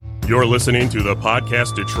You're listening to the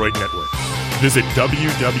Podcast Detroit Network. Visit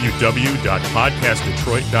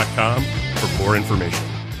www.podcastdetroit.com for more information.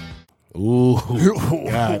 Ooh,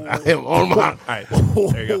 God, I am on my. All right,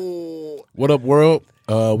 there you go. What up, world?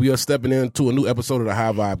 We are stepping into a new episode of the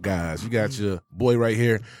High Vibe Guys. You got your boy right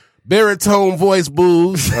here, baritone voice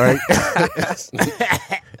Booze. All right,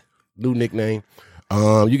 new nickname.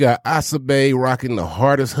 You got Asabe rocking the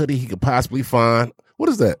hardest hoodie he could possibly find. What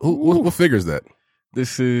is that? What figure is that?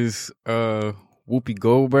 This is Whoopi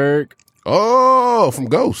Goldberg. Oh, from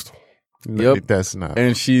Ghost. Yep, that's not.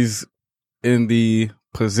 And she's in the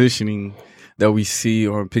positioning that we see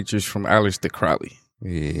on pictures from Aleister Crowley.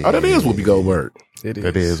 Yeah. Oh, that is Whoopi Goldberg. It is.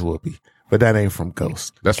 That is Whoopi. But that ain't from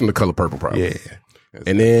Ghost. That's from The Color Purple, probably. Yeah.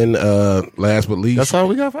 And then, last but least, that's all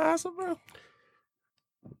we got for Asa, bro.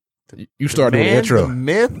 You start doing the intro. The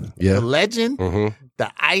myth, Yeah. the legend,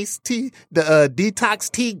 the iced tea, the detox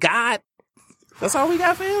tea god. That's all we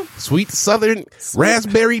got for him? Sweet Southern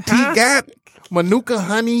raspberry tea god. Manuka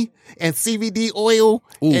honey and CBD oil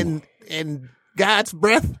Ooh. and God's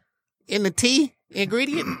breath in the tea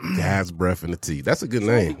ingredient. God's breath in the tea. That's a good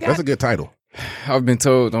name. That's a good title. I've been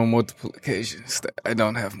told on multiple occasions that I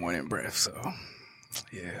don't have morning breath, so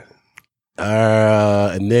yeah.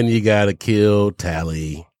 And then you gotta kill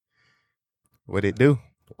Tally. What it do?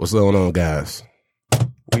 What's going on, guys?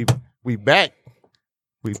 We back.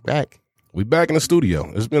 We back. We back in the studio.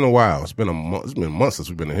 It's been a while. It's been a month. It's been months since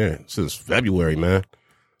we've been in here. Since February, man.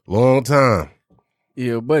 Long time.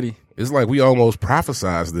 Yeah, buddy. It's like we almost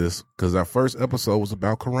prophesized this because our first episode was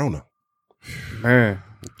about Corona. Man.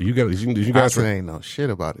 Did you guys ain't know shit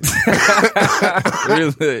about it.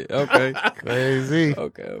 Really? Okay. Crazy.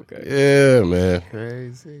 Okay. Yeah, man.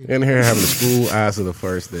 Crazy. In here having the school eyes of the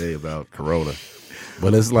first day about Corona.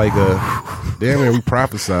 But it's like damn near we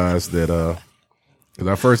prophesized that in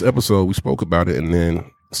our first episode we spoke about it, and then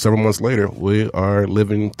several months later we are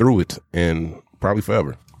living through it and probably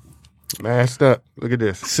forever. Mashed up. Look at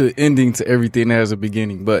this. It's an ending to everything that has a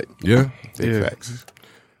beginning, but Yeah. Big facts.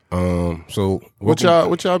 So What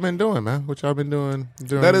y'all been doing, man? What y'all been doing?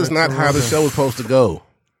 That is not how the show is supposed to go.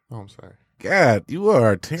 Oh, I'm sorry. God, you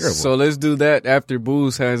are terrible. So let's do that after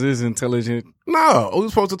Booze has his intelligent. No, we were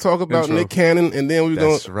supposed to talk about Intro. Nick Cannon, and then we were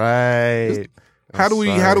going. That's right. How do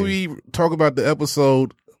we talk about the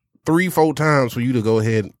episode 3-4 times for you to go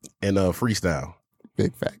ahead and freestyle?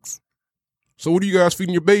 Big facts. So what are you guys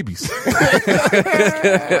feeding your babies?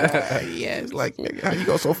 Yes. Like, nigga, how you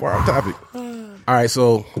go so far off topic? All right,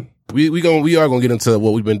 so we are gonna get into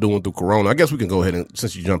what we've been doing through Corona. I guess we can go ahead and,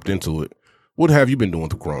 since you jumped into it, what have you been doing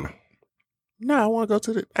through Corona? No, I want to go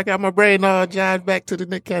to I got my brain all jived back to the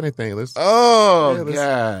Nick Cannon thing. God, let's I'm do the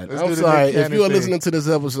sorry. Nick If Cannon you are thing. listening to this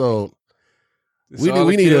episode, It's we all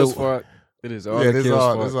need the to. Kill's fault. It is all yeah, the this Kill's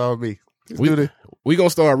all fault. this all me. We gonna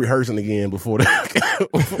start rehearsing again before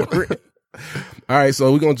that. All right,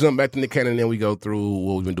 so we're gonna jump back to Nick Cannon, and then we go through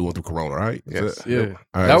what we've been doing through Corona. All right? Yes. Yeah, All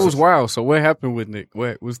right, that so- was wild. So what happened with Nick?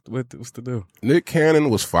 What's the deal? Nick Cannon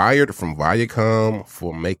was fired from Viacom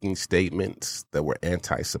for making statements that were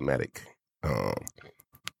anti-Semitic,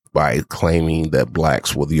 by claiming that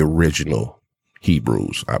blacks were the original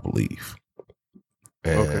Hebrews, I believe.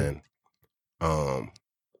 And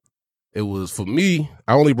it was, for me,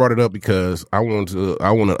 I only brought it up because I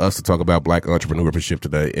wanted us to talk about black entrepreneurship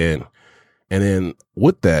today, and then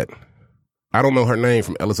with that, I don't know her name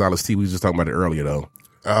from Ellis Isles T. We was just talking about it earlier though.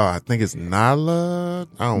 I think it's Nala.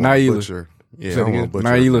 I don't want Naila. to butcher. Yeah, I don't want to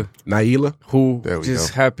butcher. Naila, who There we just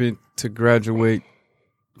go. happened to graduate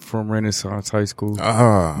from Renaissance High School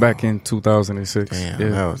Back back in 2006. Damn,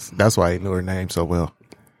 Yeah. that's why I knew her name so well.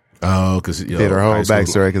 Oh, because Did her whole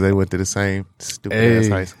backstory because they went to the same stupid ass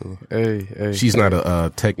high school. Hey. She's not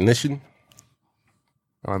a technician.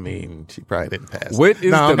 I mean, she probably didn't pass. What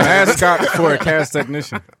is No, the man. mascot for a cast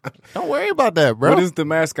technician? Don't worry about that, bro. What does the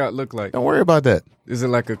mascot look like? Don't worry about that. Is it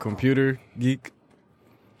like a computer geek?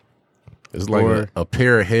 It's like Or- a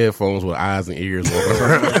pair of headphones with eyes and ears walking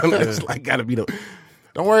around. It's like gotta be the.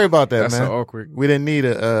 Don't worry about that, That's man. so awkward. We didn't need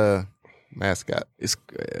a mascot. It's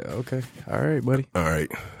okay. All right, buddy. All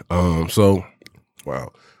right. So,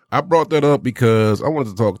 wow. I brought that up because I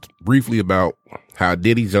wanted to talk briefly about how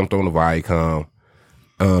Diddy jumped on the Viacom,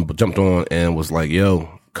 but jumped on and was like, "Yo,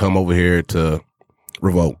 come over here to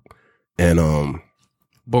Revolt," and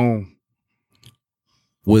Boom.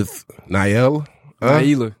 with Naila,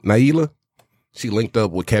 she linked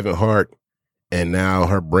up with Kevin Hart, and now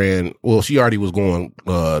her brand, well, she already was going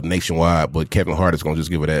nationwide, but Kevin Hart is going to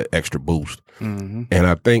just give her that extra boost. Mm-hmm. And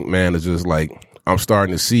I think, man, it's just like, I'm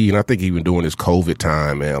starting to see, and I think even during this COVID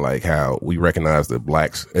time, man, like how we recognize that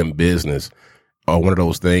blacks in business are one of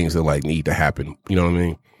those things that like need to happen. You know what I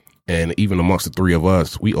mean? And even amongst the three of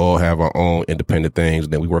us, we all have our own independent things.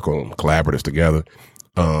 Then we work on collaboratives together.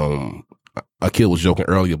 Akil was joking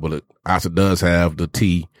earlier, but Asa does have the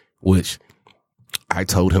T, which I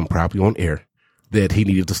told him probably on air that he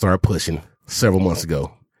needed to start pushing several months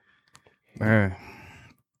ago. Man,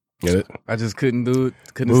 Get it? I just couldn't do it.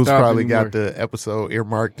 Couldn't Moose stop probably anymore. got the episode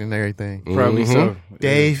earmarked and everything. Probably so.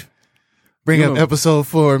 Dave, bring You up know- episode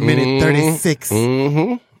 4, minute 36.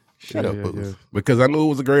 Mm-hmm. Shut up, Yeah, Moose. yeah. Because I knew it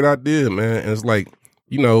was a great idea, man. And it's like,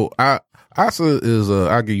 Asa is,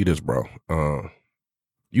 I'll give you this, bro.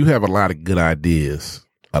 You have a lot of good ideas,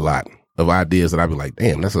 a lot of ideas that I'd be like,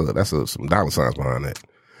 damn, that's some dollar signs behind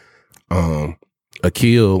that.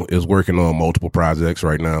 Akil is working on multiple projects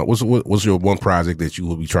right now. What's your one project that you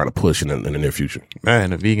will be trying to push in the near future?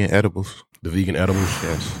 Man, the vegan edibles. The vegan edibles?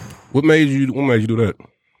 Yes. What made you do that?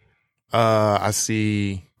 I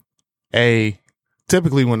see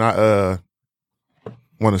typically when I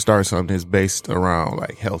want to start something, it's based around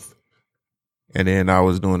like health. And then I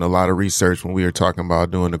was doing a lot of research when we were talking about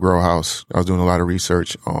doing the grow house. I was doing a lot of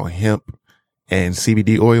research on hemp and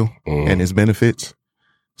CBD oil and its benefits.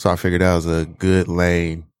 So I figured that was a good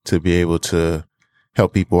lane to be able to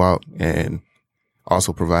help people out and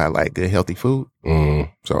also provide like good healthy food.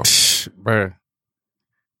 So Bruh.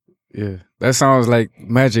 Yeah, that sounds like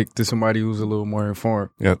magic to somebody who's a little more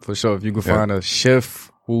informed. Yeah. For sure. If you can find a chef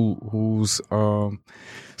who's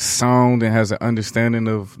sound and has an understanding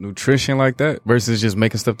of nutrition like that versus just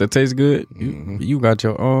making stuff that tastes good, you got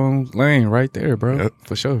your own lane right there, bro. Yep.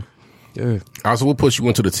 For sure. Yeah. Also, what pushed you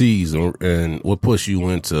into the teas and what pushed you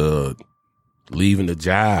into leaving the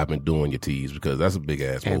job and doing your teas? Because that's a big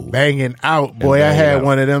ass and move. banging out. Boy, I banging had out.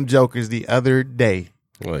 one of them jokers the other day.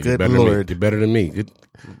 Well, Good you're Lord. better than me.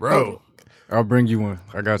 Bro. I'll bring you one.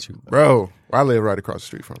 I got you. Bro. I live right across the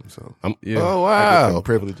street from him, so Yeah. Oh, I get them wow.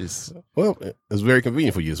 privileges. Well, it's very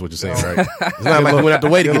convenient for you, is what you're saying, right? It's not like we went out to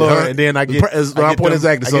wait to Good get Lord. it. And then I get, My point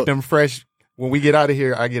exactly. I So, get them fresh. When we get out of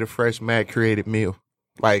here, I get a fresh Mad Created meal.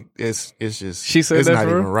 Like it's just She said it's that not for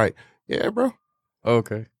even real? right. Yeah, bro.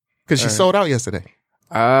 Okay. Because she All right. sold out yesterday,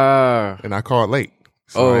 Ah. and I called late.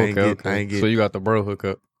 So Oh, I ain't okay. get, I ain't get. So you got the bro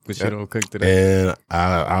hookup, but you Yep. don't cook today. and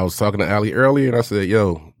I was talking to Ali earlier, and I said,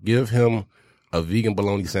 "Yo, give him a vegan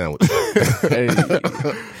bologna sandwich. Hey.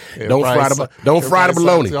 Yeah, Don't fry the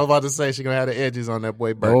bologna. I was about to say she gonna have the edges on that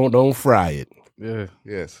boy burger. Don't fry it." Yeah.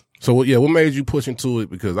 Yes. So what made you push into it?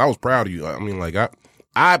 Because I was proud of you. I mean, like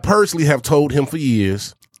I personally have told him for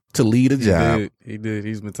years to lead a job, He did.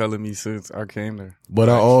 He's been telling me since I came there. but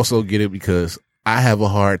I also get it because I have a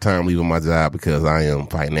hard time leaving my job because I am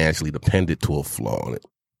financially dependent to a flaw on it.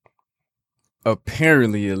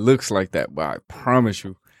 Apparently, it looks like that, but I promise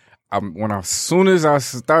you, as soon as I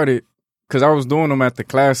started, because I was doing them at the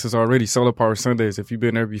classes already, Solar Power Sundays. If you've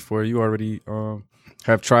been there before, you already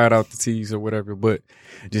have tried out the teas or whatever. But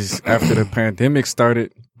just after the pandemic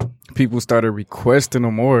started, people started requesting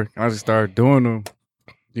them more. I just started doing them.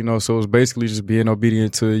 So it was basically just being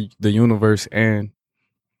obedient to the universe and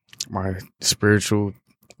my spiritual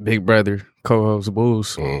big brother, co-host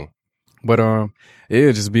Bulls. But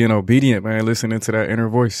yeah, just being obedient, man, listening to that inner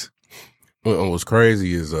voice. What's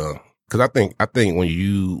crazy is because I think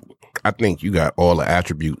you got all the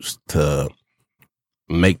attributes to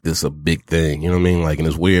make this a big thing. You know what I mean? Like, and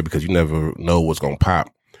it's weird because you never know what's gonna pop.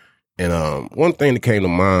 And one thing that came to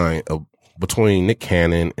mind between Nick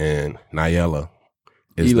Cannon and Nyela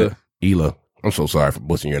is Ela. I'm so sorry for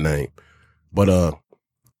butchering your name, but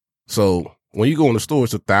so when you go in the store,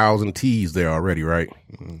 it's 1,000 teas there already, right?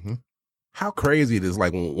 Mm-hmm. How crazy it is!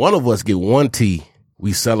 Like when one of us get one tea,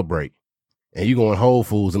 we celebrate. And you go in Whole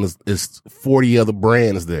Foods and it's 40 other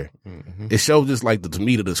brands there. Mm-hmm. It shows just like to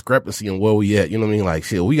me the discrepancy in where we at. You know what I mean? Like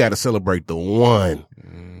shit, we got to celebrate the one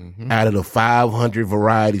out of the 500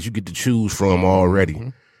 varieties you get to choose from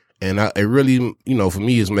already. And it really, for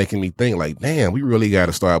me, is making me think like, damn, we really got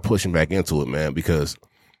to start pushing back into it, man. Because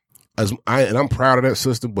I'm proud of that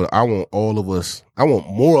system, but I want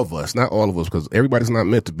more of us, not all of us, because everybody's not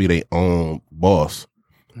meant to be their own boss.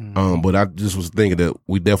 But I just was thinking that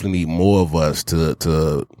we definitely need more of us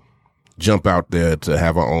to jump out there to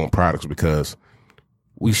have our own products, because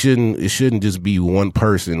it shouldn't just be one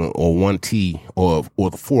person or one tea or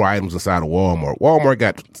the 4 items inside of Walmart. Walmart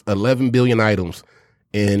got 11 billion items,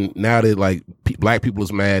 and now that like black people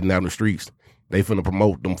is mad and out in the streets, they finna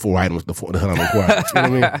promote them 4 items, the 100 requirements. You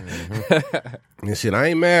know what I mean? And shit, I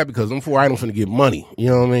ain't mad because them 4 items finna get money. You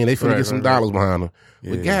know what I mean? They finna get some dollars behind them.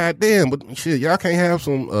 Yeah. But goddamn, but shit, y'all can't have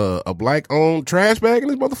some a black owned trash bag in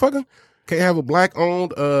this motherfucker. Can't have a black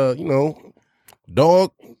owned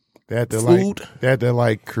dog They had to food.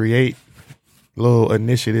 like create little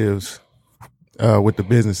initiatives with the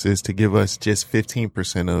businesses to give us just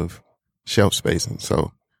 15% of shelf spacing.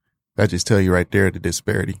 So that just tell you right there the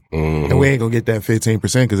disparity. And we ain't gonna get that 15%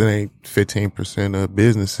 because it ain't 15% of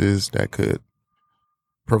businesses that could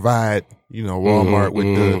provide, Walmart with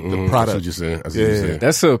the product. That's what you're saying. That's what you're saying.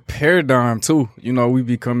 That's a paradigm too. We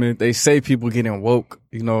becoming, they say people getting woke,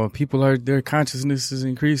 people their consciousness is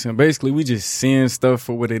increasing. Basically, we just seeing stuff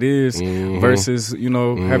for what it is versus,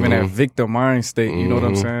 having that victim mind state. You know what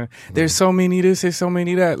I'm saying? There's so many this, there's so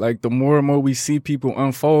many that. Like the more and more we see people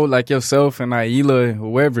unfold, like yourself and Aila and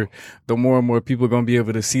whoever, the more and more people are going to be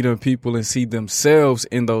able to see them people and see themselves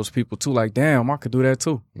in those people too. Like, damn, I could do that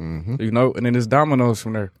too. And then it's dominoes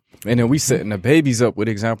from there. And then we setting the babies up with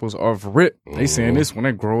examples of rip. They saying this when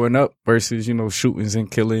they're growing up versus, shootings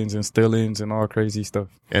and killings and stealings and all crazy stuff.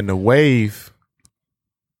 And the wave,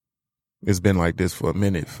 it's been like this for a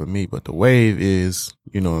minute for me, but the wave is,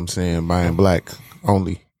 buying black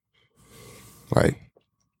only. Like,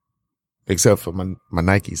 except for my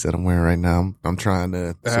Nikes that I'm wearing right now. I'm trying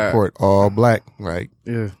to support all black. Like,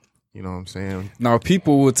 yeah. You know what I'm saying? Now,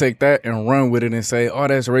 people will take that and run with it and say, oh,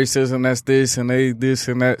 that's racism, that's this, and they this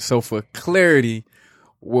and that. So for clarity,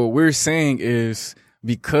 what we're saying is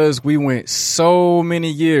because we went so many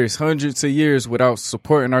years, hundreds of years without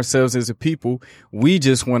supporting ourselves as a people, we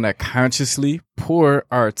just want to consciously pour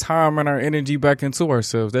our time and our energy back into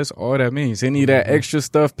ourselves. That's all that means. Any of that extra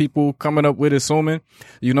stuff people coming up with assuming,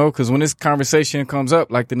 because when this conversation comes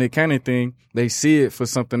up, like the Nick Cannon thing, they see it for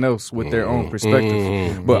something else with their own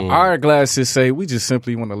perspective. But our glasses say we just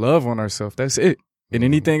simply want to love on ourselves. That's it. And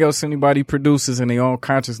anything else anybody produces in their own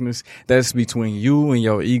consciousness, that's between you and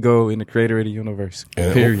your ego and the creator of the universe.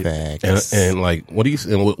 Period. And like what you're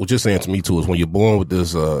saying to me too is when you're born with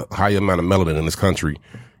this high amount of melanin in this country,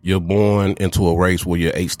 you're born into a race where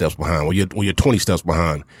you're 8 steps behind, where you're 20 steps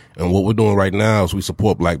behind. And what we're doing right now is we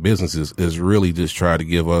support black businesses is really just try to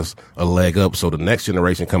give us a leg up so the next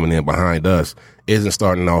generation coming in behind us isn't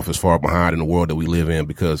starting off as far behind in the world that we live in,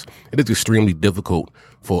 because it is extremely difficult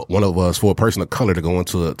for a person of color to go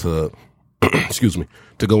into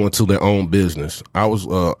to go into their own business. I was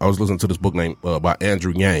listening to this book named by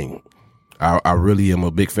Andrew Yang. I really am a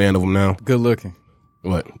big fan of him now. Good looking.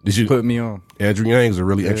 What did you put me on? Andrew Yang is a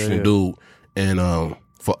really interesting dude, and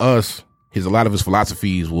for us, a lot of his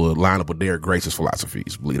philosophies would line up with Derek Grace's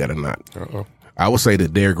philosophies. Believe that or not. I would say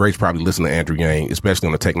that Derek Grace probably listened to Andrew Yang, especially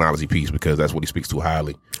on the technology piece, because that's what he speaks to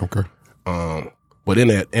highly. Okay. But in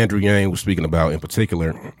that, Andrew Yang was speaking about in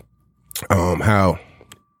particular how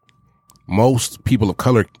most people of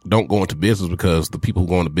color don't go into business because the people who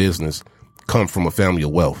go into business come from a family of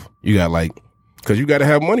wealth. You got because you got to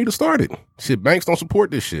have money to start it. Shit, banks don't support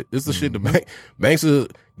this shit. This is the shit the banks will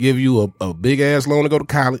give you a big ass loan to go to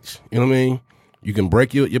college. You know what I mean? You can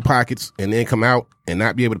break your pockets and then come out and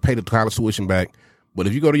not be able to pay the college tuition back. But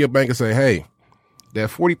if you go to your bank and say, hey, that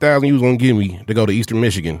 $40,000 you was going to give me to go to Eastern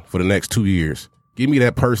Michigan for the next 2 years, give me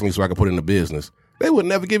that personally so I can put it in the business, they would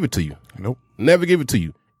never give it to you. Nope. Never give it to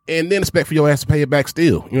you. And then expect for your ass to pay it back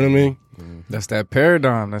still. You know what I mean? That's that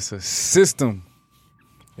paradigm. That's a system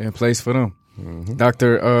in place for them.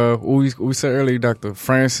 Dr. We said earlier, Dr.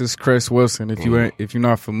 Frances Cress Wilson. If you're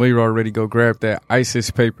not familiar already, go grab that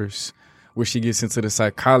ISIS papers, where she gets into the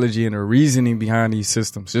psychology and the reasoning behind these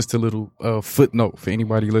systems. Just a little footnote for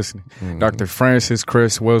anybody listening. Dr. Frances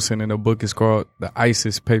Cress Wilson, and the book is called The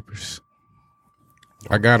ISIS Papers.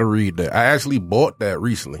 I gotta read that. I actually bought that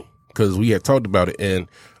recently because we had talked about it, and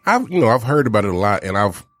I've heard about it a lot, and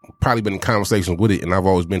I've probably been in conversations with it, and I've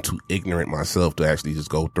always been too ignorant myself to actually just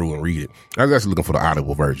go through and read it. I was actually looking for the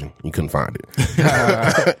Audible version. You couldn't find it.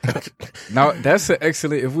 Now, that's an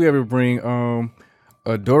excellent, if we ever bring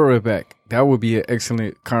Adora back, that would be an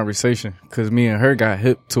excellent conversation, because me and her got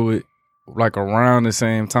hip to it like around the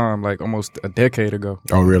same time, like almost a decade ago.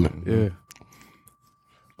 Oh, really? Yeah.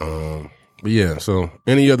 But yeah, so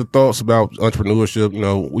any other thoughts about entrepreneurship?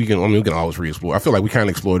 We can always re-explore. I feel like we kind of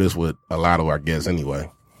explore this with a lot of our guests anyway.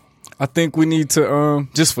 I think we need to,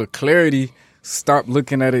 just for clarity, stop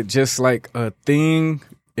looking at it just like a thing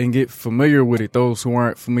and get familiar with it, those who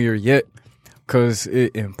aren't familiar yet, because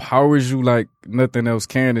it empowers you like nothing else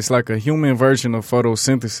can. It's like a human version of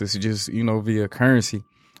photosynthesis, just, via currency,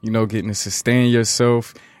 getting to sustain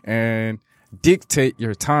yourself and dictate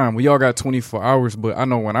your time. We all got 24 hours, but I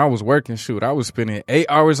know when I was working, I was spending 8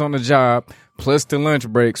 hours on the job, plus the lunch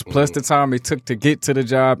breaks, plus the time it took to get to the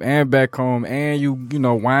job and back home, and you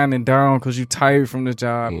know, winding down because you tired from the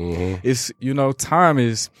job. It's, you know, time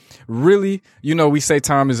is really, you know, we say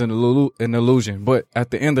time is an illusion, but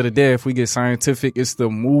at the end of the day, if we get scientific, it's the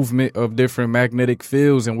movement of different magnetic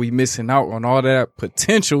fields, and we missing out on all that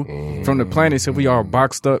potential from the planets if we are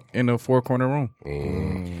boxed up in a four-corner room.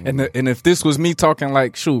 And if this was me talking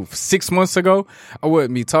like, 6 months ago, I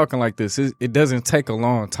wouldn't be talking like this. It doesn't take a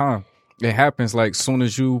long time. It happens like soon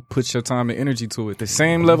as you put your time and energy to it. The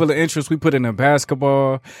same level of interest we put in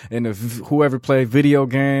basketball and whoever play video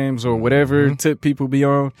games or whatever tip people be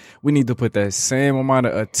on, we need to put that same amount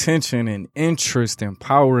of attention and interest and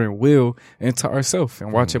power and will into ourselves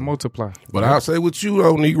and watch it multiply. But I'll say with you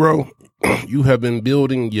though, Negro, you have been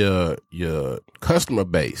building your customer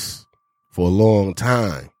base for a long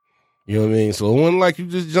time. You know what I mean? So it wasn't like you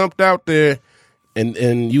just jumped out there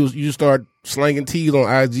and you start slanging teas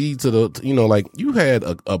on IG to the, you know, like you had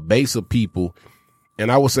a base of people.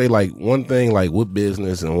 And I would say like one thing like with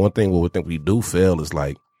business and one thing what we think we do fail is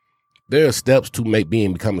like there are steps to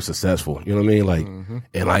becoming successful. You know what I mean? Like,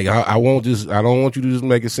 and like I don't want you to just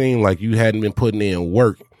make it seem like you hadn't been putting in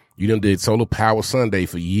work. You done did Solar Power Sunday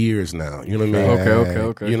for years now. You know what I mean?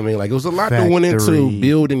 Okay. You know what I mean? Like it was a lot that went into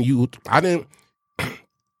building you.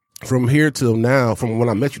 From here till now, from when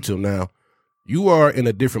I met you till now, you are in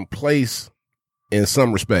a different place in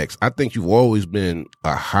some respects. I think you've always been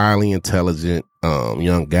a highly intelligent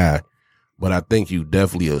young guy, but I think you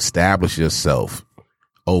definitely established yourself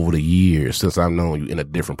over the years since I've known you in a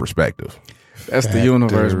different perspective. That's the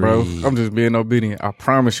universe, bro. I'm just being obedient. I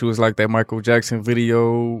promise you, it's like that Michael Jackson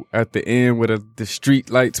video at the end with the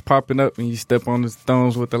street lights popping up and you step on the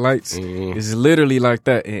stones with the lights. It's literally like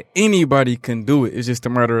that, and anybody can do it. It's just a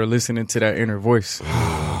matter of listening to that inner voice.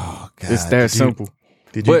 Oh, God. It's that simple.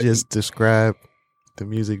 Did you just describe the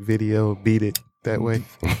music video, Beat It, that way?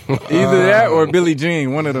 Either that or Billie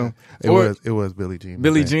Jean, one of them. It was Billie Jean.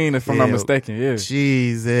 Billie Jean, if I'm not mistaken, yeah.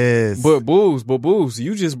 Jesus. But Booz,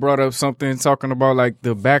 you just brought up something talking about like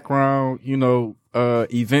the background, you know,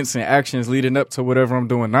 events and actions leading up to whatever I'm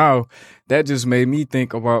doing now. That just made me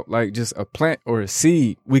think about like just a plant or a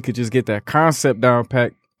seed. We could just get that concept down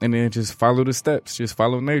packed and then just follow the steps, just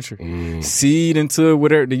follow nature. Seed into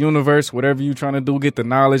whatever the universe, whatever you're trying to do, get the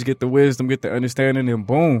knowledge, get the wisdom, get the understanding, and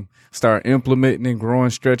boom, start implementing and growing,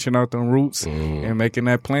 stretching out them roots and making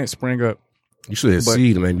that plant spring up. You said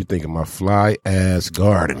seed and made me think of my fly ass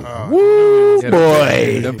garden. Woo,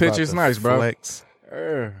 boy. The picture's nice, bro. Flex.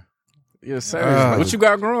 Yes, sir. What you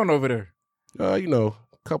got growing over there? You know,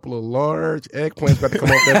 a couple of large eggplants about to come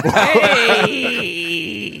off that board.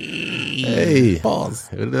 Hey, pause.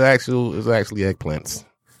 It's actually eggplants.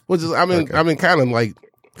 Which is, I mean, kind of like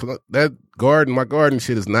that garden. My garden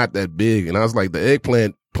shit is not that big, and I was like, the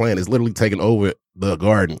eggplant plant is literally taking over the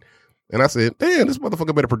garden. And I said, damn, this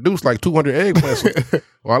motherfucker better produce like 200 eggplants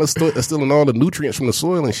while it's still in all the nutrients from the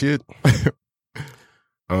soil and shit.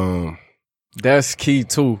 That's key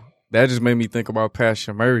too. That just made me think about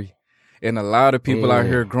Passion Murray. And a lot of people out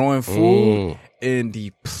here growing food in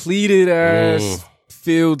depleted ass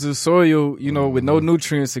fields of soil, you know, with no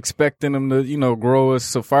nutrients, expecting them to, you know, grow a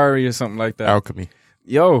safari or something like that. Alchemy.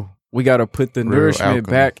 Yo, we got to put the Real nourishment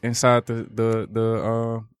alchemy. back inside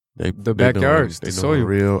the backyards, the soil.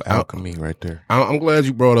 Real alchemy right there. I'm glad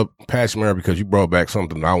you brought up Passion Murray because you brought back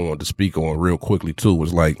something that I wanted to speak on real quickly too.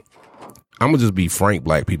 Was like, I'm gonna just be frank,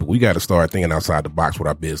 black people. We got to start thinking outside the box with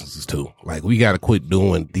our businesses too. Like, we got to quit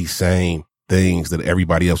doing these same things that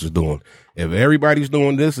everybody else is doing. If everybody's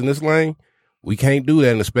doing this in this lane, we can't do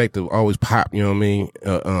that and expect to always pop. You know what I mean?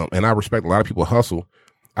 And I respect a lot of people hustle.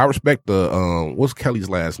 I respect the what's Kelly's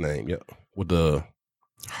last name? Yeah, with the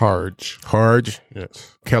Harge.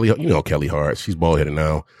 Yes. Kelly, you know Kelly Harge. She's bald headed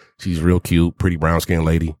now. She's real cute, pretty brown skinned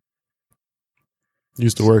lady.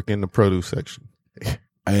 Used to work in the produce section.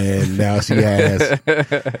 And now she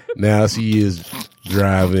is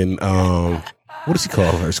driving, what does she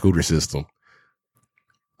call her scooter system?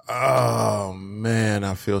 Oh, man,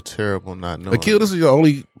 I feel terrible not knowing. Akil, this is your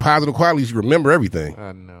only positive qualities. You remember everything.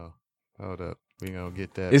 I know. Hold up. We gonna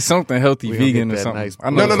get that. It's something healthy, We gonna vegan get or that something. nice- I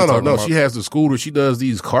know what you're talking No. about. She has the scooter. She does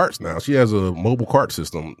these carts now. She has a mobile cart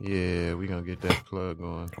system. Yeah, we gonna get that plug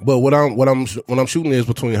going. But what I'm shooting is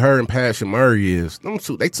between her and Passion Murray is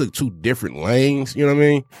they took two different lanes. You know what I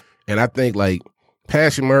mean? And I think like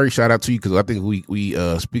Passion Murray, shout out to you because I think we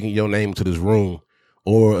speaking your name to this room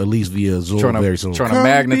or at least via Zoom very soon. Trying to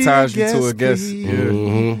magnetize you to a guest. please. Yeah.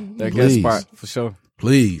 Mhm. That Please. guest spot for sure.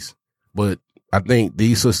 Please. But I think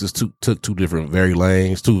these sisters took two different varied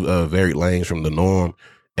lanes from the norm.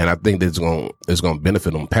 And I think that it's gonna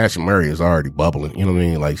benefit them. Passion Murray is already bubbling. You know what I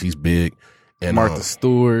mean? Like, she's big. And Martha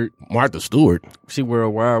Stewart. Martha Stewart. She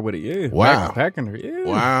worldwide with it. Yeah. Wow. Packing her. Yeah.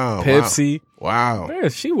 Wow. Pepsi. Wow. Yeah,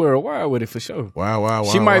 she worldwide with it for sure. Wow.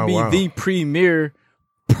 She might be the premier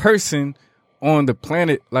person on the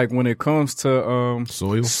planet, like when it comes to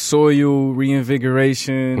soil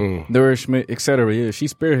reinvigoration, nourishment, etc. Yeah,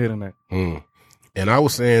 she's spearheading that. And I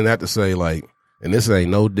was saying that to say, like, and this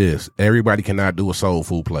ain't no diss, everybody cannot do a soul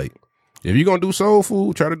food plate. If you're gonna do soul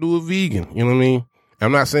food, try to do it vegan. You know what I mean?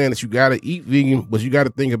 I'm not saying that you gotta eat vegan, but you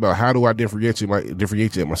gotta think about how do I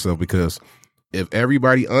differentiate myself, because if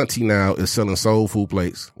everybody auntie now is selling soul food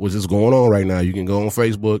plates, which is going on right now, you can go on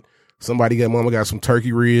Facebook. Mama got some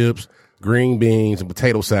turkey ribs, green beans, and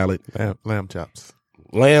potato salad. Lamb chops.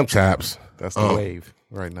 Lamb chops. That's the wave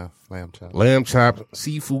right now. Lamb chops. Lamb chops,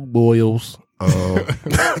 seafood boils.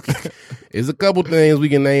 There's a couple things we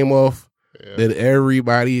can name off that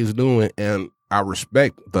everybody is doing, and I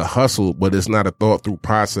respect the hustle, but it's not a thought through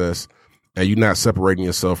process, and you're not separating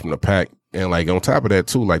yourself from the pack. And like on top of that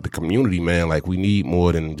too, like the community, man, like we need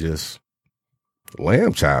more than just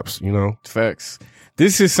lamb chops, you know? Facts.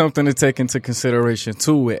 This is something to take into consideration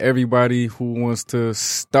too with everybody who wants to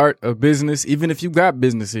start a business. Even if you got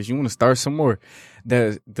businesses, you want to start some more.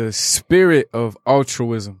 That the spirit of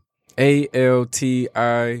altruism,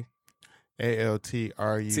 ALTRUISM.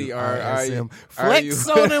 Flex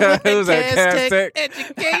on them with the Castech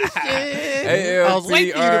education. I was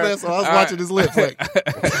waiting for you to mess up. I was watching his lips like.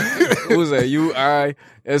 What was that?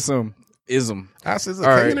 UISM. Ism. I said, is it a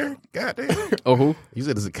K in there? Goddamn. Oh, who? You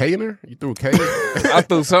said, is it K in there? You threw a K in there? I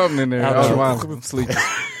threw something in there. I was sleeping.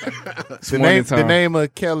 The name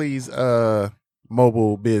of Kelly's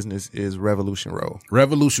mobile business is Revolution Roll.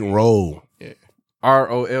 Revolution Roll. Yeah.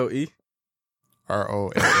 ROLE.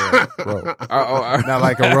 ROLL. Roll. Not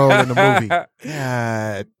like a roll in the movie.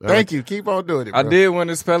 God. Thank you. Keep on doing it, bro. I did win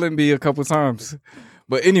the spelling bee a couple times.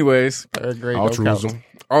 But anyways. Great. Altruism.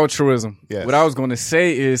 Altruism. Yes. What I was going to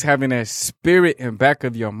say is having that spirit in back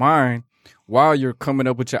of your mind while you're coming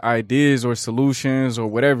up with your ideas or solutions or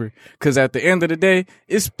whatever. Because at the end of the day,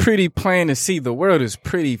 it's pretty plain to see the world is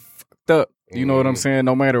pretty fucked up. You know what I'm saying?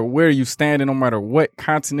 No matter where you stand and no matter what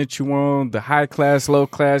continent you on, the high class, low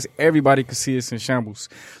class, everybody can see it's in shambles.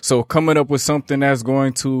 So coming up with something that's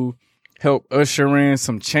going to help usher in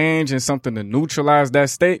some change and something to neutralize that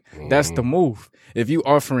state, that's the move. If you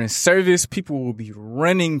offering service, people will be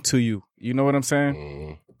running to you. You know what I'm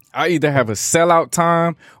saying? I either have a sellout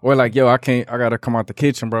time or like, yo, I gotta come out the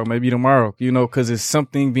kitchen, bro. Maybe tomorrow, you know, cause it's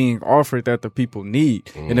something being offered that the people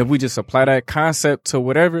need. And if we just apply that concept to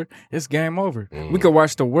whatever, it's game over. We could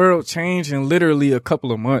watch the world change in literally a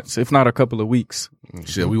couple of months, if not a couple of weeks.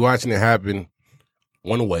 Shit, we watching it happen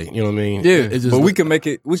one way, you know what I mean? Yeah, it's just, but we can make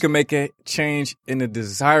it change in a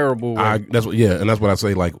desirable way. That's what I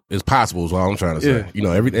say. Like, it's possible is all I'm trying to say. Yeah. You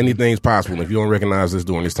know, anything's possible. And if you don't recognize this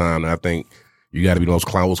during this time, I think you got to be the most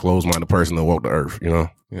closed-minded person to walk the earth, you know?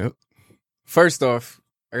 Yep. First off,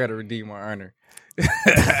 I got to redeem my honor.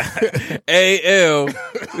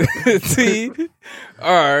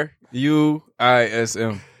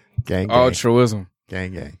 ALTRUISM. Gang. Altruism.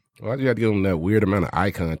 Gang. Why'd you have to give them that weird amount of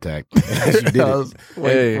eye contact? As you did That's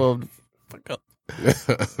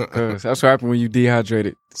what happened when you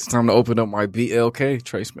dehydrated. It's time to open up my BLK,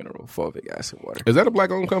 trace mineral, fulvic acid water. Is that a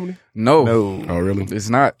black-owned company? No. Oh, really? It's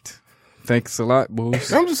not. Thanks a lot,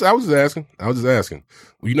 Boost. I was just asking.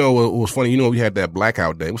 Well, you know what was funny? You know, we had that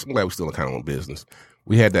blackout day. I'm glad we're still kind of on business.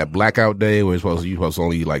 We had that blackout day where you supposed to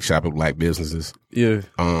only like shop at black businesses. Yeah.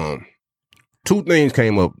 Two things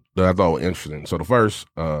came up that I thought were interesting. So the first,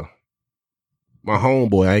 my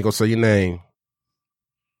homeboy, I ain't gonna say your name.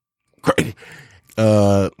 My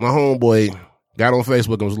homeboy got on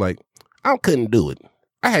Facebook and was like, I couldn't do it.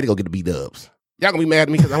 I had to go get the B-dubs. Y'all gonna be mad at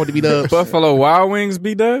me because I went to B-dubs? Buffalo Wild Wings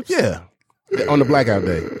B-dubs? Yeah. On the blackout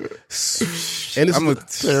day. And I'm going to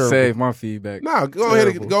save my feedback. No, go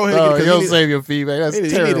ahead. No, you don't save your feedback. That's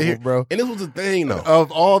terrible, bro. And this was the thing, though.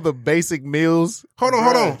 Of all the basic meals. Hold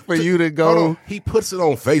on. For you to go. Hold on. He puts it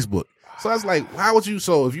on Facebook. So I was like, how would you,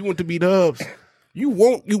 if you went to B-dubs, you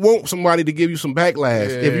want somebody to give you some backlash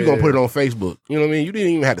if you're going to put it on Facebook. You know what I mean? You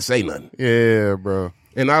didn't even have to say nothing. Yeah, bro.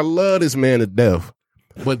 And I love this man to death.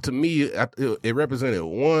 But to me, it represented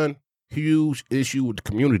one huge issue with the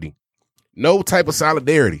community. No type of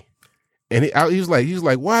solidarity. And he was like,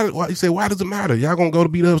 why? He said, why does it matter? Y'all gonna go to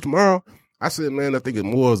B-dubs tomorrow? I said, man, I think it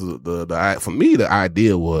more for me, the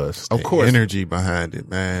idea was, of course, energy behind it,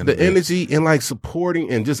 man. The energy and like supporting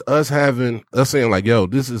and just us saying like, yo,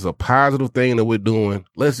 this is a positive thing that we're doing.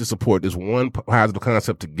 Let's just support this one positive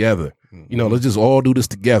concept together. Mm-hmm. You know, let's just all do this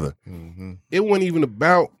together. Mm-hmm. It wasn't even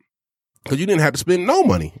about, because you didn't have to spend no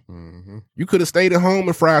money. Mm-hmm. You could have stayed at home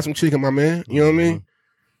and fried some chicken, my man. You know what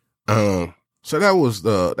I mean? So that was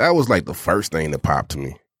like the first thing that popped to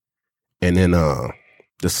me. And then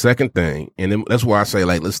the second thing, and then that's why I say,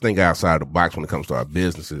 like, let's think outside the box when it comes to our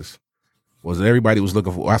businesses, was that everybody was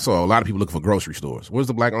looking for, I saw a lot of people looking for grocery stores. Where's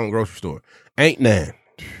the black-owned grocery store? Ain't none.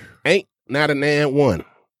 Ain't not a nan one,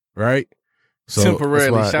 right? So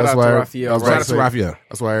temporarily, shout out to Raphael. Shout out to Raphael.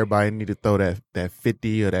 That's why everybody need to throw that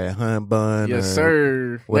 50 or that hun bun. Yes,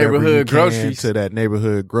 sir. Whatever Neighborhood you can groceries. to that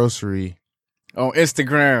neighborhood grocery. On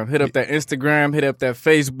Instagram. Hit up that Instagram, hit up that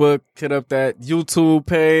Facebook, hit up that YouTube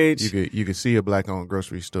page. You could see a black-owned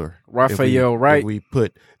grocery store. Raphael, right? If we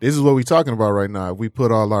put, this is what we're talking about right now. If we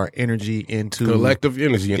put all our energy into Collective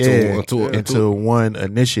energy into one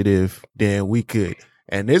initiative, then we could.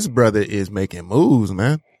 And this brother is making moves,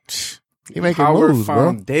 man. He making moves, bro.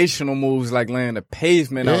 Foundational moves like laying the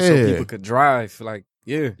pavement out so people could drive. Like,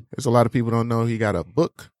 There's a lot of people don't know he got a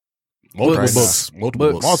book.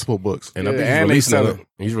 Multiple books. And I think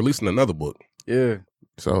he's releasing another book. Yeah.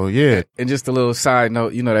 So, yeah. And just a little side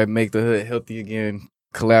note, that Make the Hood Healthy Again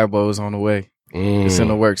collabos on the way. It's in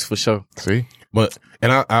the works for sure. See? But,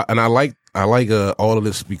 and I like all of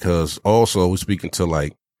this because also we're speaking to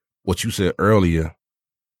like what you said earlier.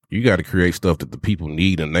 You got to create stuff that the people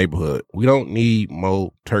need in the neighborhood. We don't need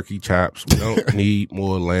more turkey chops. We don't need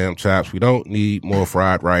more lamb chops. We don't need more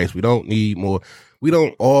fried rice. We don't need more. We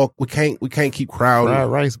can't keep crowding. Fried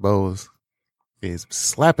rice bowls is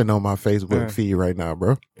slapping on my Facebook feed right now,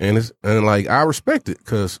 bro. And like, I respect it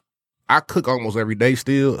because I cook almost every day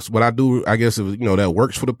still. It's what I do. I guess, that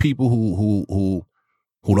works for the people who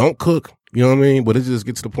don't cook, you know what I mean? But it just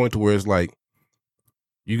gets to the point to where it's like,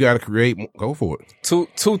 you got to create, go for it.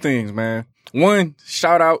 Two things, man. One,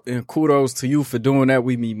 shout out and kudos to you for doing that.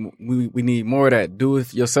 We need more of that. Do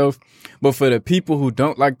it yourself. But for the people who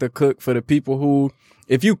don't like to cook, for the people who,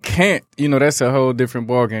 if you can't, that's a whole different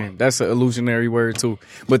ballgame. That's an illusionary word too.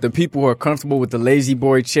 But the people who are comfortable with the lazy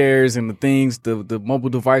boy chairs and the things, the mobile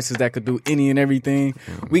devices that could do any and everything,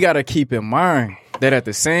 we got to keep in mind that at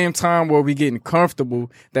the same time where we getting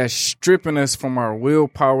comfortable, that's stripping us from our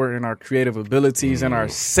willpower and our creative abilities and our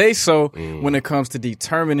say-so when it comes to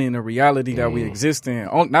determining the reality that we exist in,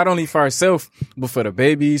 not only for ourselves, but for the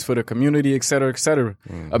babies, for the community, et cetera, et cetera.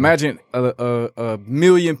 Imagine a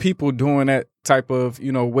million people doing that type of,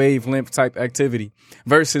 wavelength type activity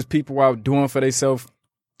versus people out doing for themselves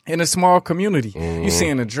in a small community. You're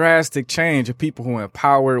seeing a drastic change of people who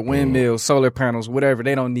empower windmills, solar panels, whatever.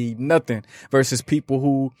 They don't need nothing versus people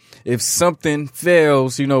who, if something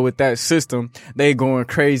fails, with that system, they going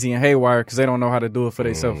crazy and haywire because they don't know how to do it for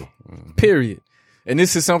themselves. Period. And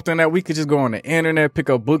this is something that we could just go on the internet, pick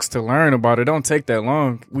up books to learn about. It don't take that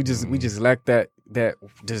long. We just lack that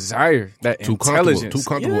desire, that intelligence. Too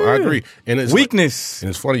comfortable. Yeah. I agree. And it's weakness. And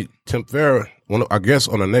it's funny, Tim Farrah, I guess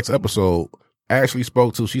on the next episode, Ashley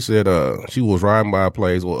spoke to, she said she was riding by a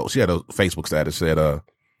place, well, she had a Facebook status, said,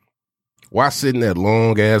 why sit in that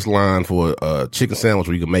long ass line for a chicken sandwich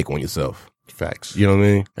where you can make one yourself? Facts. You know what I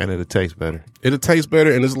mean? And it'll taste better. It'll taste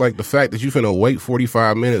better, and it's like the fact that you finna wait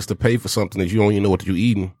 45 minutes to pay for something that you don't even know what you're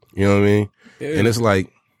eating. You know what I mean? Yeah. And it's like,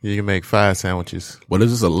 you can make 5 sandwiches. But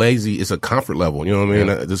it's just it's a comfort level. You know what I mean?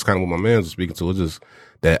 Yeah. This is kind of what my man was speaking to. It's just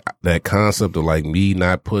that concept of like me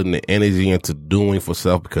not putting the energy into doing for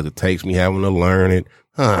self because it takes me having to learn it.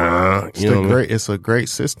 It's a great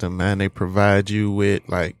system, man. They provide you with,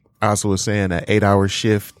 like I also was saying, an 8-hour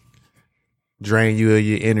shift, drain you of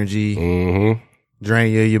your energy,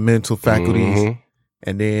 drain you of your mental faculties,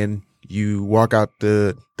 and then you walk out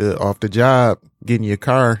off the job, get in your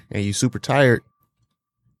car, and you super tired.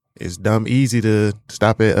 It's dumb easy to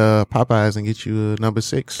stop at Popeyes and get you a number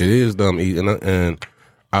 6. It is dumb easy, and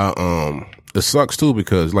it sucks too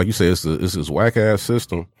because, like you said, it's this whack ass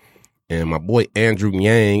system. And my boy Andrew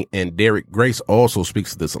Yang and Derek Grace also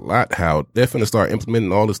speaks to this a lot. How they're finna start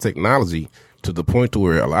implementing all this technology to the point to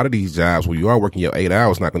where a lot of these jobs where you are working your 8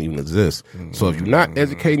 hours not going to even exist. So if you're not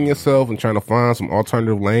educating yourself and trying to find some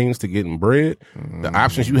alternative lanes to getting bread, the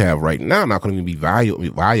options you have right now are not going to be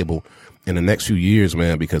valuable in the next few years,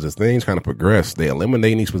 man, because as things kind of progress, they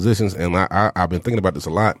eliminate these positions. And I've been thinking about this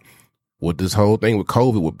a lot with this whole thing with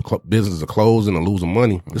COVID, with businesses are closing and losing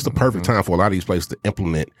money. It's the perfect time for a lot of these places to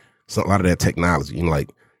implement a lot of that technology.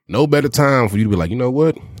 Like, no better time for you to be like, you know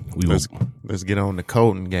what? Let's get on the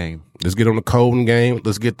coding game. Let's get on the coding game.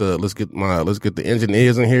 Let's get the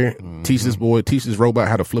engineers in here. Teach this robot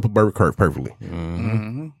how to flip a bird curve perfectly.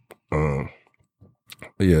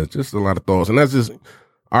 Yeah, just a lot of thoughts. And that's just,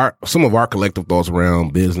 some of our collective thoughts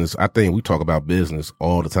around business. I think we talk about business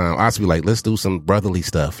all the time. I used to be like, let's do some brotherly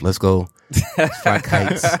stuff. Let's go fly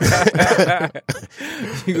kites.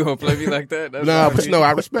 You gonna play me like that? That's No, what I but mean. no,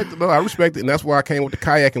 I respect it. No, I respect it, and that's why I came with the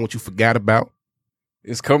kayaking, what you forgot about.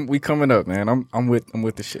 We coming up, man. I'm with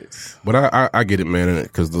the shits. But I get it, man,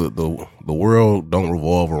 because the world don't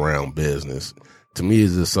revolve around business. To me,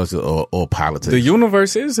 it's just such or politics. The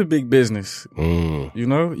universe is a big business. Mm. You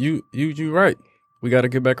know, you right. We got to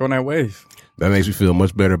get back on that wave. That makes me feel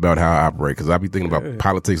much better about how I operate, because I be thinking about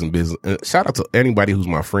politics and business. And shout out to anybody who's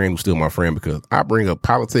my friend, who's still my friend, because I bring up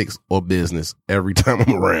politics or business every time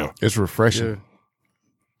I'm around. It's refreshing.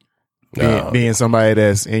 Yeah. Being somebody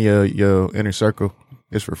that's in your inner circle,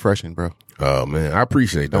 it's refreshing, bro. Oh man, I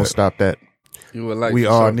appreciate that. Don't stop that. You would like. We for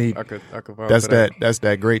all sure. need- I could vibe That's to that. That's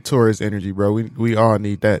that great tourist energy, bro. We all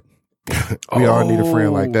need that. We all need a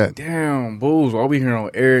friend like that. Damn, Bulls, while we here on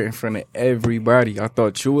air in front of everybody, I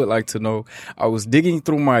thought you would like to know. I was digging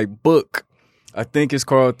through my book. I think it's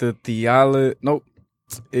called the Theology. Nope.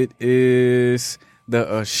 It is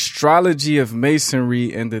the Astrology of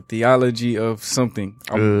Masonry and the Theology of something.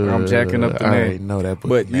 I'm jacking up the I name. already know that book.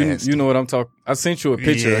 But nasty. you know what I'm talking. I sent you a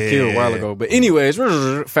picture I killed a while ago. But anyways,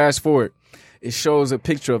 fast forward. It shows a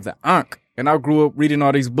picture of the Ankh. And I grew up reading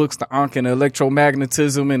all these books, the Ankh and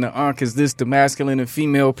electromagnetism, and the Ankh is this, the masculine and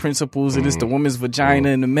female principles, and it's the woman's vagina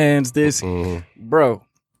and the man's this. Bro.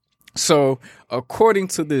 So according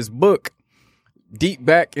to this book, deep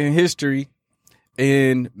back in history,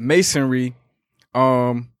 in Masonry,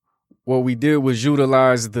 what we did was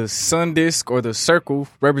utilize the sun disk or the circle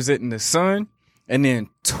representing the sun, and then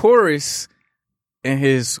Taurus and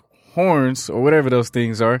his horns or whatever those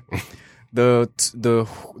things are.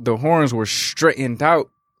 The horns were straightened out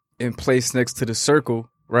and placed next to the circle,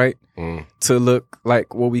 right? To look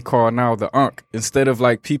like what we call now the Ankh. Instead of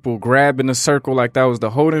like people grabbing the circle like that was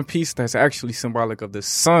the holding piece, that's actually symbolic of the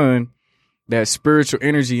sun, that spiritual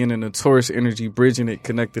energy, and then the Taurus energy, bridging it,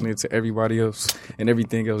 connecting it to everybody else and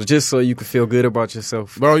everything else, just so you can feel good about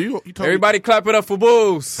yourself. Bro, you told Everybody clap it up for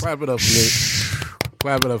Bulls. clap it up for me.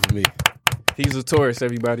 Clap it up for me. He's a Taurus,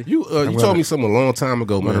 everybody. You told me something a long time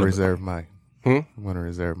ago, I'm gonna man. reserve my. Hmm? I'm gonna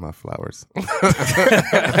reserve my flowers.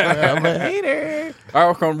 I'm a hater.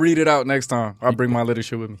 I'll come read it out next time. I'll bring my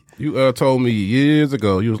literature with me. You told me years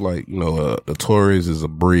ago, you was like, the Taurus is a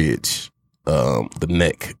bridge, the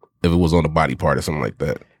neck, if it was on the body part or something like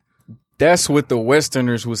that. That's what the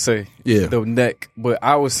Westerners would say. Yeah. The neck. But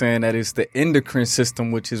I was saying that it's the endocrine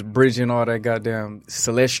system, which is bridging all that goddamn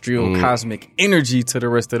celestial cosmic energy to the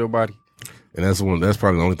rest of the body. And that's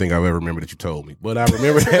probably the only thing I've ever remembered that you told me. But I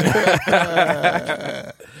remember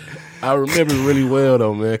that. I remember it really well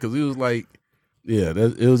though, man, because it was like,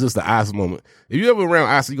 it was just the awesome moment. If you ever around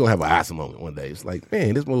Asa, you're going to have an awesome moment one day. It's like,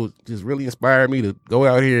 man, this moment just really inspired me to go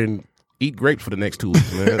out here and eat grapes for the next 2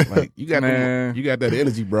 weeks, man. Like, you got that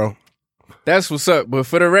energy, bro. That's what's up. But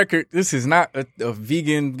for the record, this is not a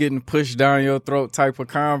vegan getting pushed down your throat type of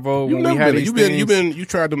convo. You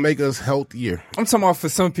tried to make us healthier. I'm talking about for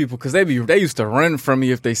some people, because they used to run from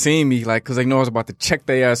me if they seen me, like, because they know I was about to check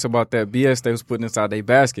their ass about that BS they was putting inside their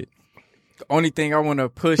basket. The only thing I want to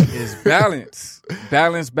push is balance.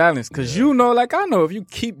 balance. Because like I know, if you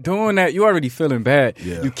keep doing that, you already feeling bad.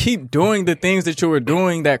 Yeah. You keep doing the things that you were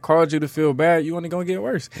doing that caused you to feel bad, you only going to get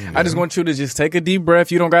worse. Mm-hmm. I just want you to just take a deep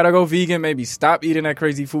breath. You don't got to go vegan. Maybe stop eating that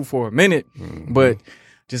crazy food for a minute. But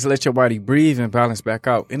just let your body breathe and balance back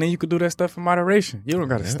out. And then you can do that stuff in moderation. You don't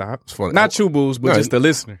got to stop. It's funny. Not you, Bulls, but just the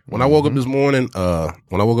listener. When I woke up this morning,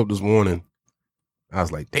 I was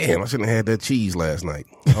like, damn, I shouldn't have had that cheese last night.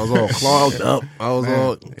 I was all clogged up. I was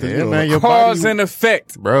all... Yeah, man, your Cause body, and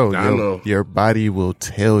effect. bro. I know. Your body will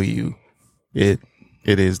tell you it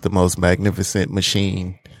is the most magnificent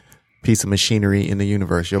piece of machinery in the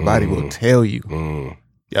universe. Your body will tell you.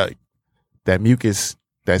 Yeah, that mucus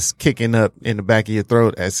that's kicking up in the back of your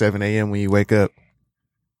throat at 7 a.m. when you wake up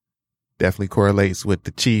definitely correlates with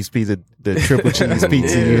the cheese pizza, the triple cheese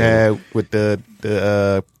pizza you had with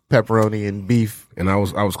the pepperoni and beef. And I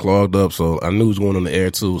was clogged up, so I knew it was going on the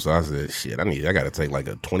air too. So I said, shit, I got to take like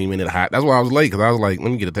a 20-minute hot. That's why I was late, because I was like,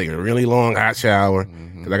 let me take a really long hot shower,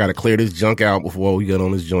 because I got to clear this junk out before we get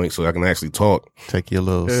on this joint so I can actually talk. Take your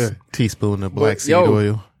little teaspoon of black seed yo,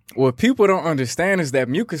 oil. What people don't understand is that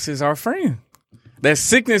mucus is our friend. That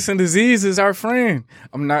sickness and disease is our friend.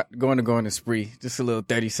 I'm not going to go on a spree. Just a little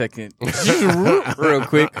 30-second real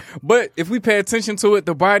quick. But if we pay attention to it,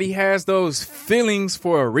 the body has those feelings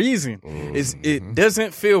for a reason. It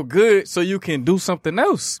doesn't feel good, so you can do something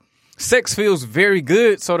else. Sex feels very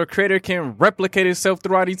good, so the creator can replicate itself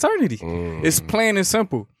throughout eternity. It's plain and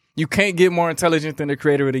simple. You can't get more intelligent than the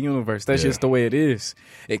creator of the universe. That's just the way it is.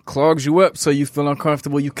 It clogs you up so you feel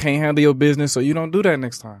uncomfortable. You can't handle your business, so you don't do that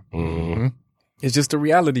next time. Mm-hmm. It's just a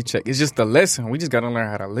reality check. It's just a lesson. We just got to learn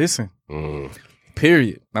how to listen.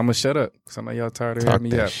 Period. I'm going to shut up. Some of y'all tired of hearing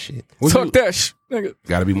me out. Shit. Talk that shit, nigga.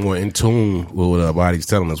 Got to be more in tune with what our body's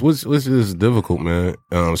telling us, which is difficult, man.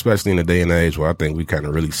 Especially in the day and age where I think we kind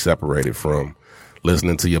of really separated from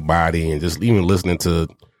listening to your body and just even listening to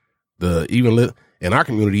in our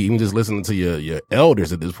community, even just listening to your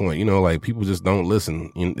elders at this point. You know, like people just don't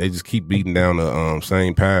listen. They just keep beating down the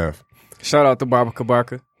same path. Shout out to Baba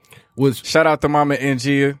Kabaka. Which shout out to Mama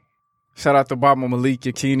Angia. Shout out to Baba Malik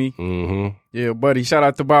Yakini. Mm-hmm. Yeah, buddy. Shout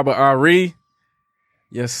out to Baba Ari.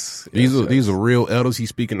 Yes. These are real elders he's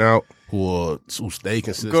speaking out who stay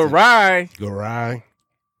consistent. Garai.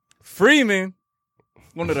 Freeman.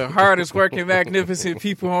 One of the hardest working, magnificent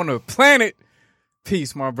people on the planet.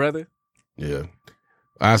 Peace, my brother. Yeah.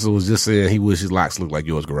 Asa was just saying he wishes his locks looked like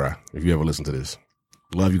yours, Garai. If you ever listen to this.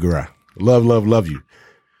 Love you, Garai. Love you.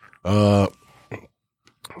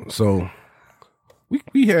 So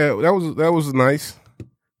we had that was nice.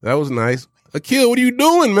 That was nice. Akil, what are you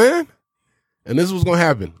doing, man? And this was gonna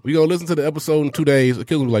happen. We gonna listen to the episode in 2 days.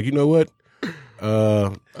 Akil was like, you know what?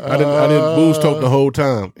 I didn't booze talk the whole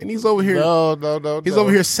time, and he's over here. No. He's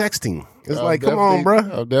over here sexting. It's like, come on, bro.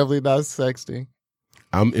 I'm definitely not sexting.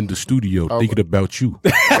 I'm in the studio thinking about you.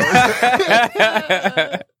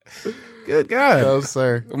 Good God. No,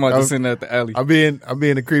 sir. I'm about to send that to Ali. I'm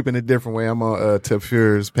being a creep in a different way. I'm on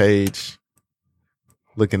Tafir's page,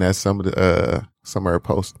 looking at some of her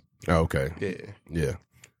posts. Oh, okay. Yeah.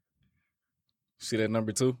 See that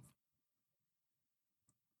number 2?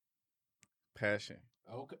 Passion.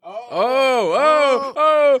 Okay.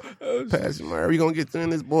 Oh. Passion Murray, we gonna get in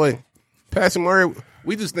this boy. Passion Murray,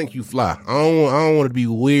 we just think you fly. I don't want to be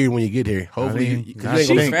weird when you get here. Hopefully,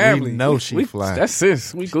 she's family. We know she fly. That's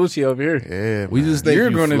sis. We Gucci over here. Yeah, we just think you're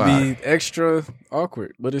you going to fly. be extra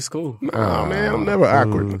awkward, but it's cool. Nah, man, I'm never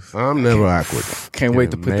awkward. I'm never awkward. Can't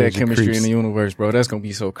wait to put that chemistry creeps. in the universe, bro. That's gonna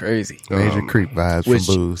be so crazy. Major creep vibes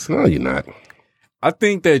from booze. No, you're not. I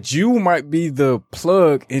think that you might be the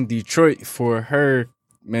plug in Detroit for her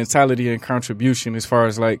mentality and contribution as far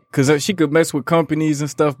as like, because she could mess with companies and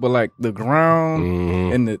stuff, but like the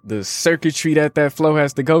ground and the circuitry that flow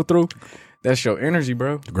has to go through, that's your energy,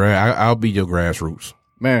 bro. I'll be your grassroots.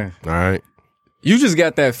 Man. All right. You just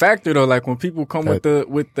got that factor though, like when people come with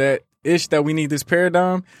that ish that we need this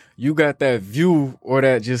paradigm, you got that view or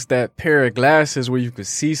that pair of glasses where you could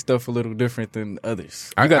see stuff a little different than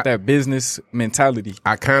others. You got that business mentality.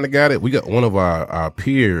 I kind of got it. We got one of our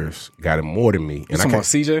peers got it more than me. You talking about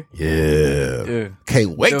CJ? Yeah.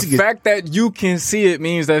 Can't wait to get. The fact that you can see it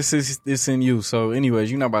means that it's in you. So,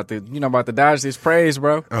 anyways, you're not about to dodge this praise,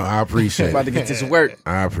 bro. Oh, I appreciate it. About to get this work.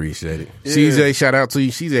 I appreciate it. Yeah. CJ, shout out to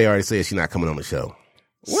you. CJ already said she's not coming on the show.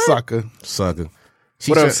 Sucker.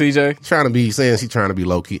 What up, CJ? She's trying to be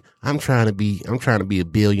low key. I'm trying to be a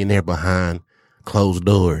billionaire behind closed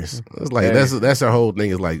doors. It's like that's her whole thing.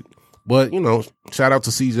 Is like, but shout out to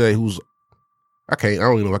CJ who's I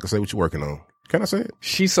don't even know if I can say what you're working on. Can I say it?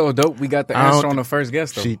 She's so dope. We got the answer on the first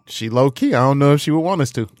guest though. She low key. I don't know if she would want us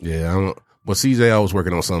to. Yeah, I don't. But CJ, I was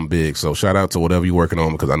working on something big. So shout out to whatever you're working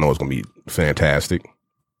on because I know it's gonna be fantastic.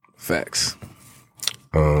 Facts.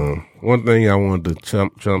 One thing I wanted to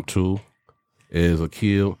jump to is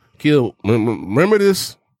Akil. Akil, remember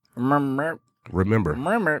this? Remember.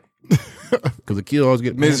 Because Akil always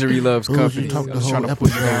get misery loves company. I was trying to pull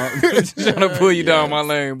you down. Trying to pull you down my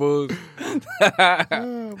lane, Booze.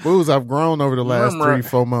 Booze, I've grown over the last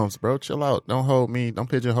 3-4 months, bro. Chill out. Don't hold me. Don't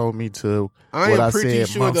pigeonhole me to what I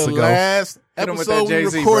said months ago. Last episode we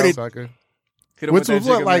recorded. Which was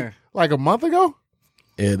what, like a month ago?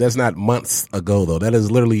 Yeah, that's not months ago though. That is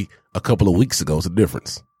literally a couple of weeks ago. It's a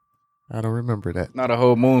difference. I don't remember that. Not a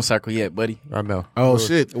whole moon cycle yet, buddy. I know. Oh,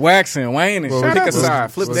 shit. Waxing, waning. Pick a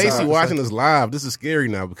side. Flip Stacy watching us live. This is scary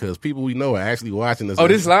now because people we know are actually watching us. Oh,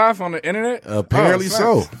 this live on the internet? Apparently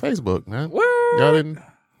so. Facebook, man. What? Y'all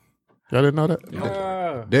didn't know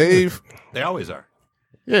that? Dave? They always are.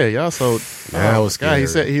 Yeah, y'all. So that was scary.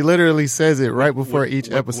 He literally says it right before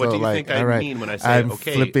each episode. What do you like, think I mean when I say, I'm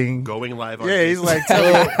okay, flipping, going live on Yeah, he's like,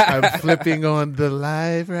 I'm flipping on the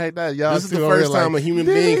live right now. Y'all, this is the first time a human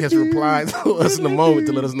being has replied to us in the moment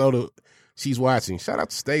to let us know that she's watching. Shout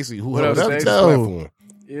out to Stacy, who helped us this platform.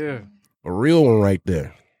 Yeah. A real one right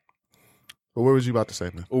there. But what was you about to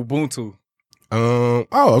say, man? Ubuntu. I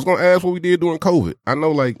was going to ask what we did during COVID. I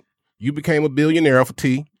know, like, you became a billionaire off of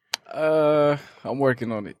T. I'm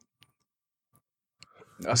working on it.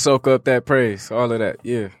 I soak up that praise, all of that.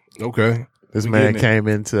 Yeah. Okay. This man came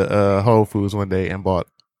into Whole Foods one day and bought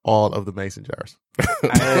all of the mason jars.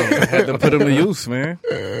 I had to put them to use, man.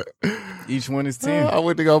 Each one is 10. I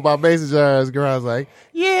went to go buy mason jars. Girl, I was like,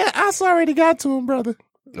 yeah, I already got to him, brother.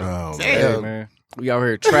 Oh, Yeah, man. We out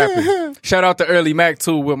here trapping. Shout out to Early Mac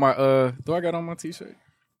too with my do I got on my t-shirt?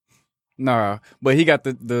 Nah, but he got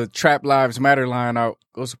the Trap Lives Matter line out.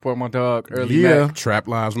 Go support my dog Early Mac. Trap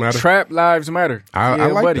Lives Matter. Trap Lives Matter. I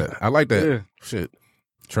like buddy. that. I like that. Yeah. Shit.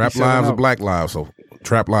 Trap showing lives out. are black lives, so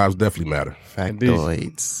trap lives definitely matter.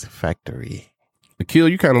 Factoids. Factory. Akil,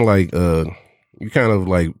 you kind of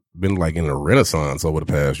like been like in a renaissance over the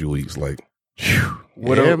past few weeks. Like,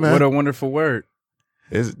 What Yeah, a man. what a wonderful word.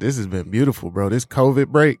 This has been beautiful, bro. This COVID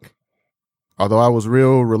break, although I was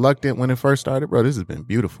real reluctant when it first started, bro, this has been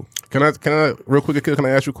beautiful. can I real quick, Akil, can I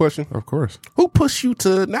ask you a question? Of course. Who pushed you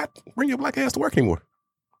to not bring your black ass to work anymore?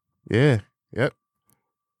 Yeah. Yep.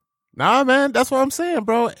 Nah, man, that's what I'm saying,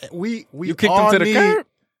 bro. We You kicked all him to the need, curb?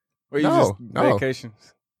 Or you No, just no.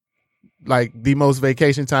 vacations? like the most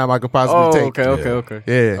vacation time I could possibly take. Okay.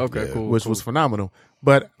 Yeah. Okay, cool. Which cool. was phenomenal.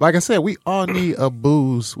 But like I said, we all need a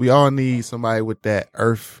boost. We all need somebody with that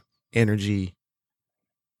earth energy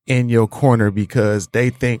in your corner because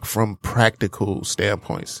they think from practical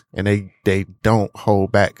standpoints and they don't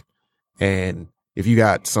hold back. And if you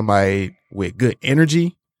got somebody with good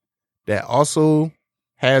energy that also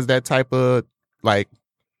has that type of like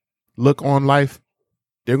look on life,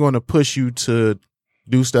 they're going to push you to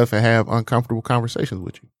do stuff and have uncomfortable conversations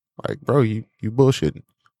with you. Like, bro, you bullshitting.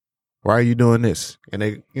 Why are you doing this? And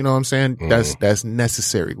they, you know what I'm saying? That's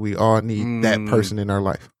necessary. We all need that person in our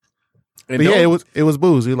life. And But yeah, don't- it was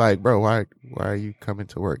booze. You're like, bro, why are you coming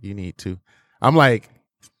to work? You need to. I'm like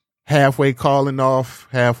halfway calling off,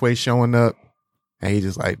 halfway showing up, and he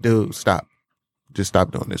just like, dude, stop. Just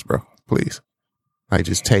stop doing this, bro. Please. Like,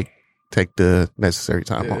 just take the necessary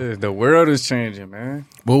time off. Yeah, the world is changing, man.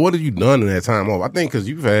 Well, what have you done in that time off? I think because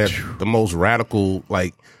you've had the most radical,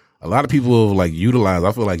 like, a lot of people have, like, utilized.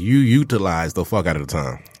 I feel like you utilized the fuck out of the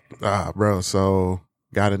time. Ah, bro. So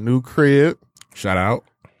got a new crib. Shout out.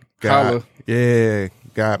 Holla.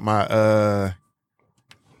 Got my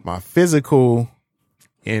my physical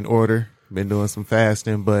in order. Been doing some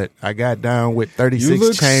fasting, but I got down with 36 You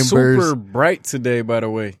look chambers. super bright today, by the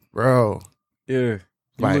way. Bro, Yeah.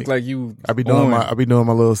 You Like, look like you I be doing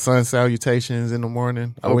my little sun salutations in the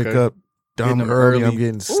morning. I wake Okay. up dumb Getting them early. I'm early.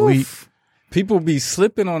 getting sleep. Oof. People be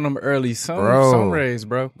slipping on them early sun Bro. rays,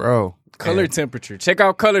 bro. Bro. Color and, temperature. Check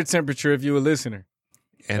out color temperature if you a listener.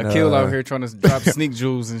 and, Akil out here trying to drop sneak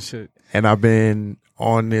jewels and shit. and I've been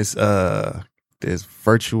on this this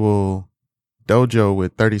virtual dojo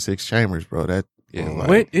with 36 chambers, bro. That is like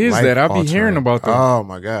What is that? I be life-altering. hearing about that. Oh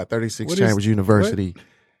my God. 36 What is- Chambers University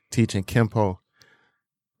teaching Kempo.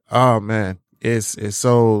 Oh man. It's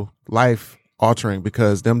so life altering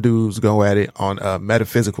because them dudes go at it on a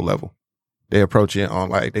metaphysical level. They approach it on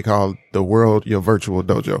like they call the world your virtual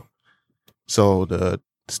dojo. So the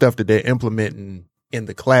stuff that they're implementing in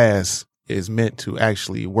the class is meant to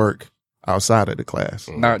actually work outside of the class.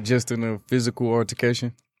 Not just in a physical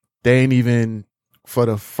altercation. They ain't even for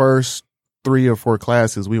the first 3 or 4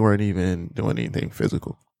 classes, we weren't even doing anything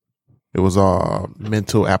physical. It was all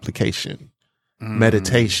mental application,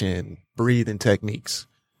 meditation, breathing techniques.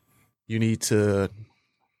 You need to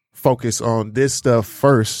focus on this stuff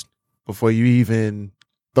first before you even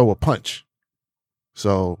throw a punch.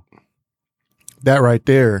 So that right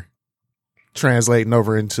there, translating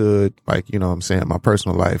over into like, you know what I'm saying, my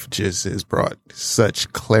personal life just has brought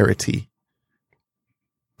such clarity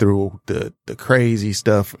through the crazy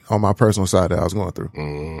stuff on my personal side that I was going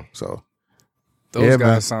through. So Those Yeah, guys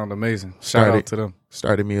man. sound amazing. Shout out to them.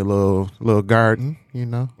 started me a little garden, you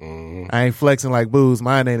know. I ain't flexing like Booze.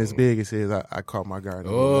 Mine ain't as big as his. I caught my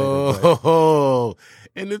garden. a little later, Oh,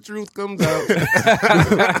 and the truth comes out.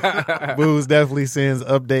 but Booze definitely sends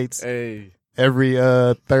updates Hey. every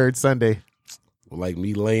third Sunday. Like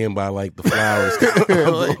me laying by like the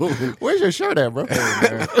flowers. Where's your shirt at, bro?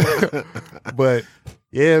 But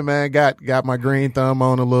yeah, man, got my green thumb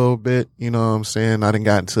on a little bit. You know what I'm saying? I done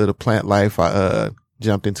got into the plant Life. I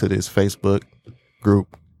jumped into this Facebook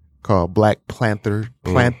group called Black Planters.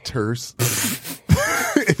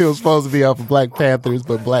 It was supposed to be off of Black Panthers,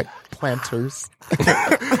 but Black Planters.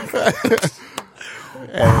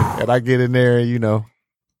 and I get in there and, you know,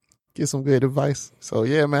 get some good advice. So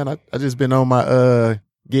yeah, man, I just been on my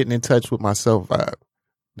getting in touch with myself vibe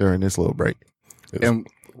during this little break. And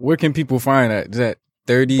where can people find that? Is that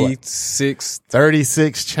 36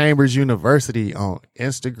 36 Chambers University on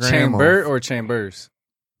Instagram. Chamber or Chambers?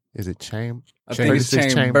 Is it Chamber? I think it's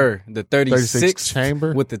Chamber. The 36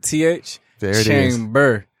 Chamber with the TH. There it is.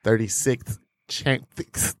 Chamber. 36th Chamber.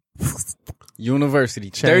 University.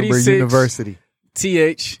 Chamber 36 University.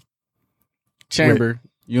 TH Chamber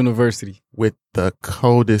University With the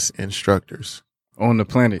coldest instructors on the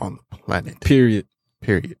planet. on the planet. Period.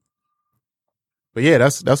 Period. But yeah,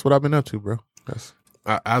 that's what I've been up to, bro.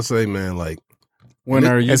 I say, man, like, When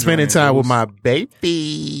are you And spending joining time with those? my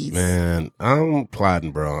babies. man, I'm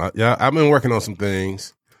plotting, bro. I've been working on some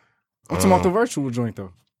things. I'm talking about the virtual joint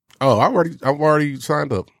though. Oh, I've already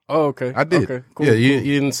signed up. Oh, okay. I did. Okay, cool. Yeah, you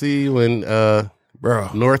didn't see when Bro.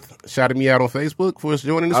 North shouted me out on Facebook for us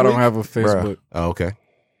joining this I week? don't have a Facebook. Oh, okay.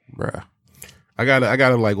 Bruh. I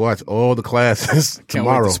gotta like watch all the classes Can't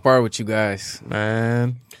wait tomorrow. to spar with you guys.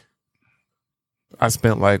 Man. I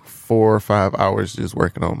spent like 4 or 5 hours just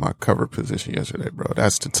working on my cover position yesterday, bro.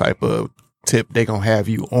 That's the type of tip they gonna have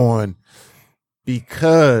you on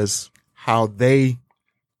because how they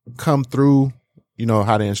come through, you know,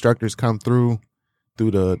 how the instructors come through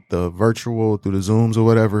the virtual, through the Zooms or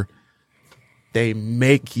whatever, they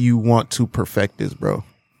make you want to perfect this, bro.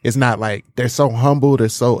 It's not like they're so humble, they're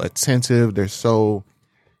so attentive, they're so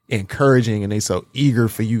encouraging, and they so eager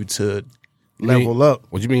for you to level up.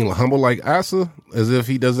 What you mean, humble like Asa? As if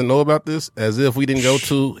he doesn't know about this? As if we didn't go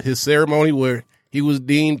to his ceremony where he was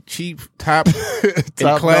deemed chief top in Top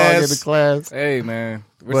dog class? in the class. Hey man,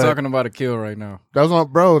 we're But- talking about a kill right now. That's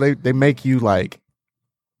what, bro. They make you like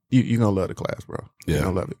you gonna love the class, bro. Yeah. You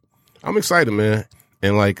gonna love it. I'm excited, man.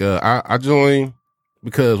 And like I joined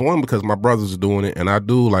because my brothers are doing it, and I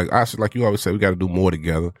do like you always say, we got to do more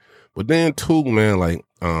together. But then two, man, like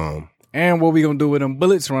And what we gonna do when them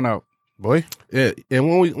bullets run out? Boy. yeah, and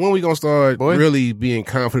when we gonna start Boy. really being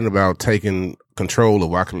confident about taking control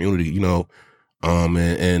of our community, you know,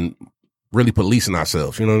 and really policing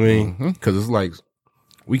ourselves, you know what I mean? Mhm. Because it's like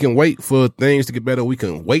we can wait for things to get better, we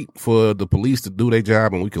can wait for the police to do their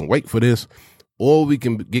job, and we can wait for this, or we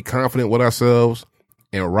can get confident with ourselves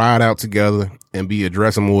and ride out together and be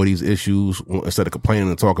addressing more of these issues instead of complaining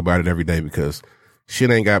and talk about it every day, because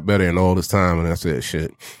shit ain't got better in all this time. And I said,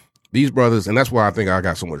 shit, these brothers, and that's why I think I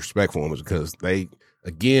got so much respect for them, is because they,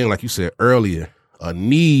 again, like you said earlier, a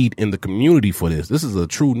need in the community for this. This is a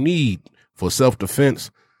true need for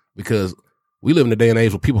self-defense, because we live in a day and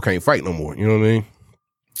age where people can't fight no more. You know what I mean?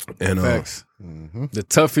 And Facts. Mm-hmm. The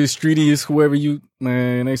toughest, streetiest, whoever you,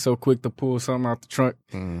 man, they so quick to pull something out the trunk.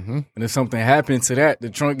 Mm-hmm. And if something happened to that, the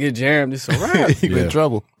trunk get jammed, it's a wrap. You Yeah. in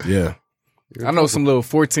trouble. yeah, I know some little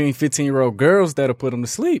 14, 15-year-old girls that'll put them to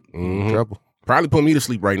sleep. mhm. Trouble. Probably put me to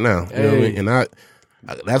sleep right now. You know what I mean? And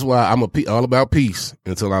that's why I'm all about peace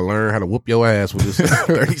until I learn how to whoop your ass with this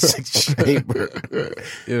 36 chamber.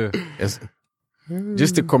 Yeah. It's,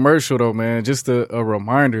 Just a commercial though, man. Just a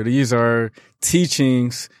reminder. These are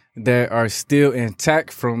teachings that are still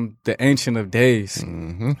intact from the ancient of days.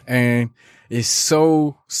 Mm-hmm. And it's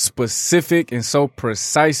so specific and so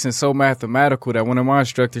precise and so mathematical that one of my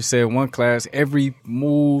instructors said in one class, every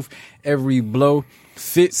move, every blow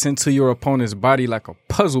fits into your opponent's body like a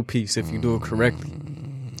puzzle piece if you do it correctly.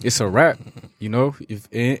 It's a wrap. You know, if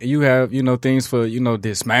you have, you know, things for, you know,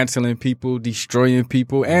 dismantling people, destroying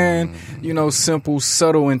people, and, you know, simple,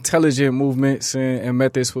 subtle, intelligent movements and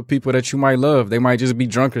methods for people that you might love. They might just be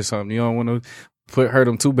drunk or something. You don't want to hurt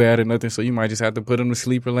them too bad or nothing. So you might just have to put them to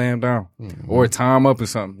sleep or lay them down or tie them up or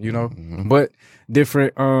something, you know, but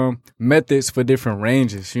different methods for different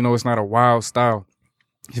ranges. You know, it's not a wild style.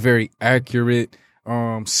 It's very accurate,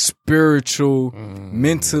 spiritual,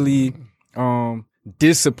 mentally,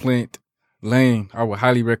 disciplined lane. I would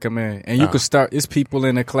highly recommend. And you could start, it's people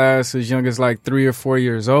in the class as young as like 3 or 4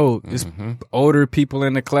 years old. It's older people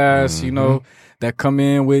in the class, you know, that come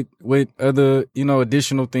in with other, you know,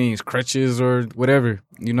 additional things, crutches or whatever,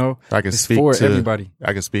 you know. I can It's speak for to everybody.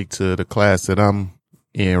 I can speak to the class that I'm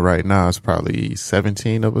in right now. It's probably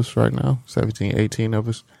 17 of us right now, 17, 18 of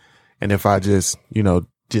us. And if I just, you know,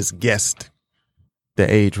 just guessed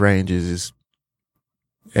the age ranges is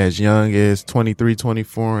as young as 23,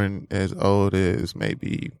 24 and as old as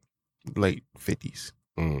maybe late 50s.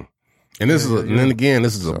 and this is, and then again,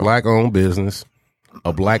 this is a black-owned business,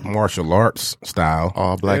 a black martial arts style,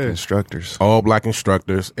 All black Yeah. instructors. all black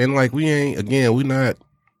instructors, and like we're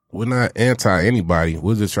not anti anybody.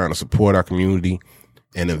 We're just trying to support our community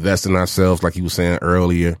and invest in ourselves, like you were saying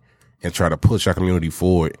earlier, and try to push our community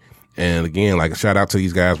forward. And again, like a shout out to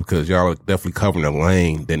these guys, because y'all are definitely covering a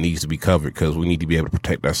lane that needs to be covered, because we need to be able to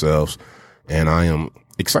protect ourselves. And I am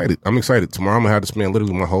excited. I'm excited. Tomorrow I'm gonna have to spend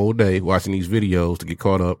literally my whole day watching these videos to get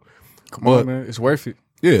caught up. Come on, man. It's worth it.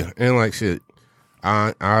 Yeah, and like shit,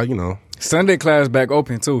 I you know, Sunday class back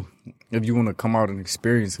open too. If you want to come out and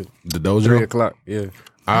experience it. the 3 dojo. o'clock. Yeah.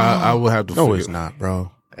 I will have to. No, figure- it's not, bro.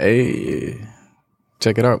 Hey,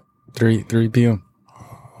 check it out. 3 p.m.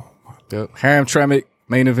 Yep. Hamtramck,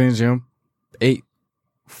 main event gym.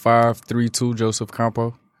 8532 Joseph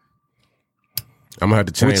Campo. I'm gonna have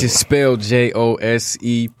to change. Which is spelled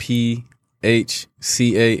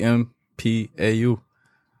JOSEPHCAMPAU.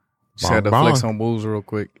 Just had to Bong, flex bong. on Bulls real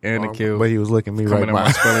quick and the kill. But he was looking me right Coming in my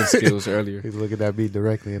by. spelling skills earlier. He's looking at me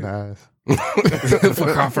directly in the eyes.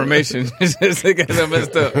 For confirmation. Just because I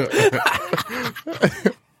messed up.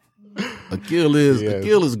 Akil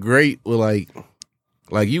is great with like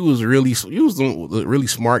you was the really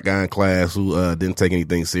smart guy in class who didn't take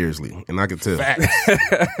anything seriously, and I could tell.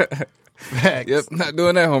 Facts. Yep, not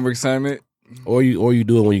doing that homework assignment. Or you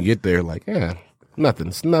do it when you get there, like nothing.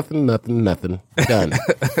 It's nothing. Done.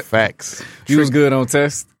 Facts. You was good on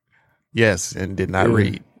test. Yes, and did not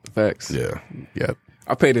read. Facts. Yeah. Yep.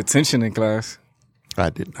 I paid attention in class. I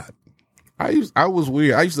did not. I was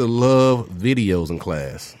weird. I used to love videos in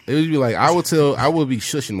class. It would be like I would be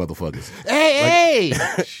shushing motherfuckers. Hey,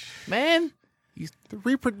 man. The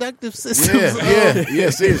reproductive system. Yeah.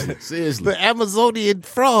 Seriously. The Amazonian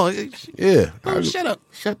frog. Yeah. Shut up.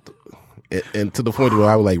 And to the point where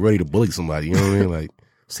I was like ready to bully somebody. You know what I mean? Like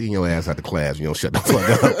seeing your ass out the class. You know, shut the fuck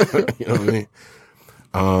up. You know what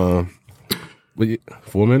I mean? But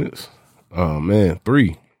 4 minutes. Oh man,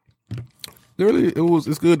 3.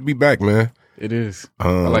 It's good to be back, man. It is. I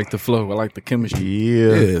like the flow. I like the chemistry.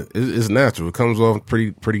 Yeah, it's natural. It comes off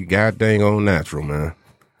pretty goddamn on natural, man.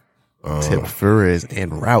 Tip Fur is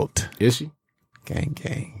en route. Is she?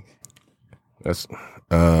 Gang. That's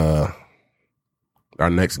our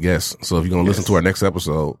next guest. So if you're gonna listen to our next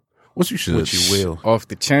episode, which you should, Which you will. Off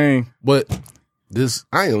the chain. But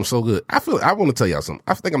I am so good. I want to tell y'all something.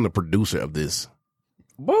 I think I'm the producer of this.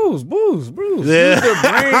 Bruce. Yeah. You the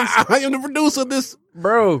brains, I am the producer of this.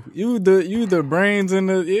 bro. You the brains in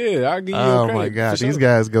the I give you Oh credit, my God. for These sure.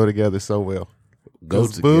 guys go together so well. Go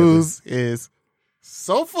Because together. Booze is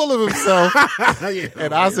so full of himself.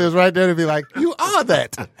 And Asa right there to be like, you are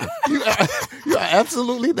that. You are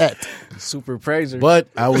absolutely that. Super praiser.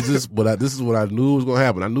 But this is what I knew was gonna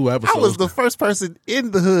happen. I knew episodes. I was the first person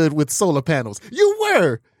in the hood with solar panels.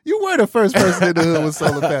 You were the first person in the hood with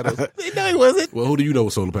solar panels. No, he wasn't. Well, who do you know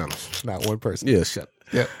with solar panels? Not one person. Yeah, shut.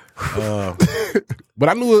 Yeah. But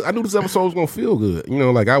I knew this episode was gonna feel good. You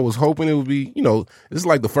know, like I was hoping it would be. You know, this is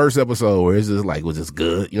like the first episode where it's just like was just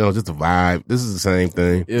good. You know, just a vibe. This is the same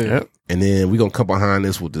thing. Yeah. Yep. And then we gonna come behind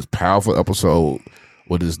this with this powerful episode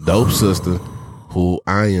with this dope sister who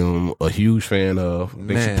I am a huge fan of. I think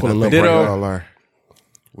Man, she pulling I up think right Ditto. now.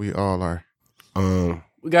 We all are.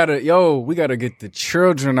 We gotta get the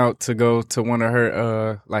children out to go to one of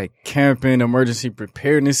her like camping emergency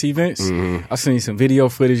preparedness events. I seen some video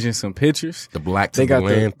footage and some pictures. The black to They the got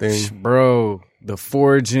land thing. bro, the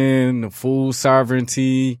foraging, the food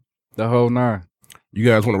sovereignty, the whole nine. You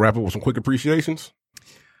guys want to wrap up with some quick appreciations?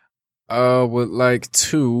 Would like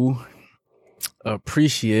to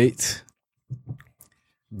appreciate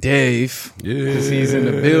Dave. Yeah, 'Cause he's in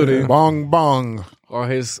the building. Bong bong.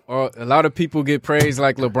 A lot of people get praised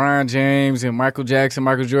like LeBron James and Michael Jackson,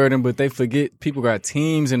 Michael Jordan, but they forget people got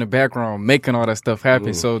teams in the background making all that stuff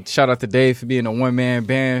happen. So shout out to Dave for being a one-man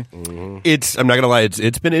band. I'm not gonna lie,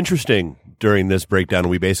 it's been interesting during this breakdown.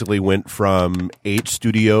 We basically went from 8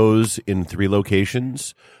 studios in 3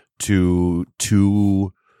 locations to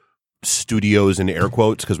 2 studios in air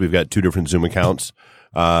quotes because we've got 2 different Zoom accounts,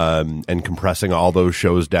 and compressing all those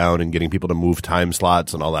shows down and getting people to move time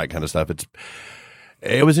slots and all that kind of stuff.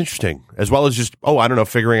 It was interesting, as well as just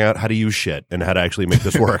figuring out how to use shit and how to actually make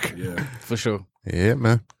this work. For sure. Yeah,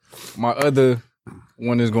 man. My other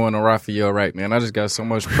one is going to Raphael Wright, man. I just got so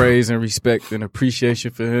much praise and respect and appreciation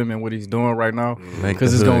for him and what he's doing right now. Make Because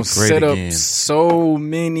the it's hood going to great set up again. so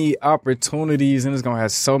many opportunities and it's going to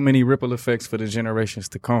have so many ripple effects for the generations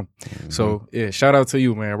to come. So, yeah, shout out to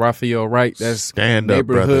you, man. Raphael Wright. That's Stand up,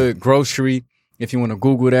 Neighborhood brother. Grocery. If you want to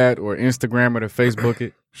Google that or Instagram it or Facebook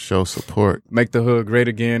it. Show support. Make the hood great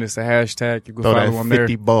again. It's a hashtag. You can Throw follow that him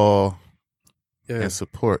 50 there. ball Yeah. and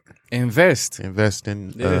support. Invest. Invest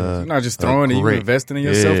in. Yeah. You're not just throwing it, you're great- investing in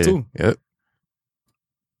yourself Yeah. too. Yep.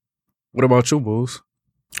 What about you, Bulls?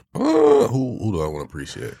 Who do I want to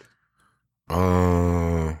appreciate?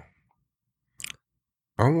 I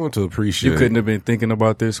want to appreciate. You couldn't have been thinking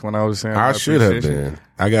about this when I was saying I my should have appreciation. been.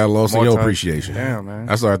 I got lost in More your time. appreciation. Damn, man.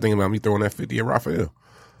 I started thinking about me throwing that 50 at Raphael.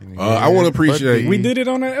 I want to appreciate. We did it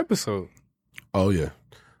on that episode. Oh yeah,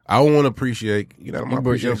 I want to appreciate. You know my You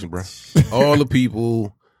brought your- appreciation, bro. All the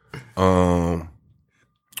people, all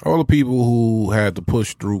the people who had to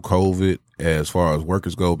push through COVID as far as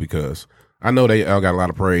workers go, because I know they all got a lot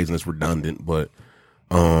of praise and it's redundant, but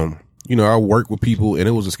I work with people and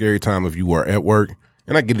it was a scary time if you were at work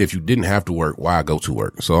And I get it, if you didn't have to work, why go to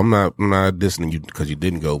work? So I'm not dissing you because you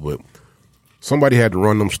didn't go, but somebody had to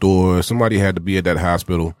run them stores. Somebody had to be at that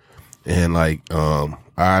hospital. And like,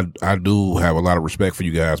 I do have a lot of respect for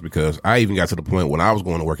you guys because I even got to the point when I was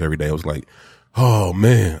going to work every day. I was like, oh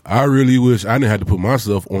man, I really wish I didn't have to put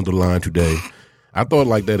myself on the line today. I thought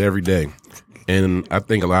like that every day. And I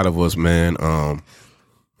think a lot of us, man,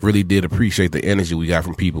 really did appreciate the energy we got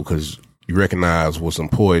from people because you recognize what's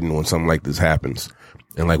important when something like this happens.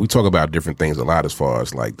 And like we talk about different things a lot as far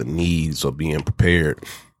as like the needs of being prepared.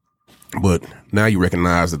 But now you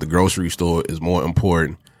recognize that the grocery store is more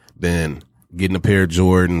important than getting a pair of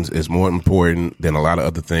Jordans, is more important than a lot of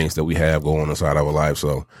other things that we have going on inside our life.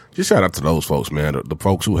 So just shout out to those folks, man. The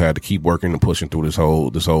folks who had to keep working and pushing through this whole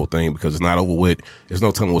thing because it's not over with. There's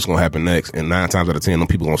no telling what's going to happen next. And 9 times out of 10, them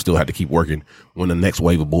people going to still have to keep working when the next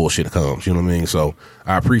wave of bullshit comes. You know what I mean? So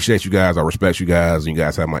I appreciate you guys. I respect you guys. And you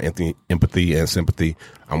guys have my empathy and sympathy.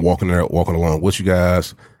 I'm walking along with you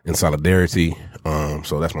guys in solidarity.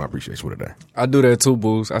 So that's my appreciation for today. I do that too,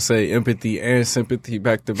 Booze. I say empathy and sympathy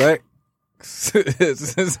back to back.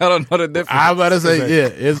 Since I don't know the difference. I'm about to say, yeah,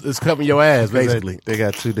 it's covering your ass, basically. They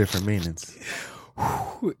got 2 different meanings.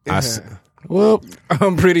 Well,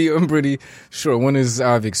 I'm pretty sure. One is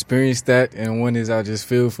I've experienced that, and one is I just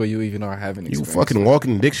feel for you, even though I haven't you experienced fucking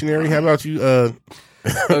walking dictionary. How about you?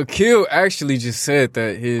 Akil actually just said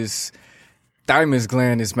that his thymus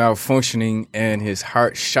gland is malfunctioning and his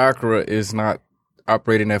heart chakra is not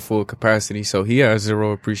operating at full capacity, so he has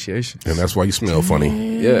zero appreciation. And that's why you smell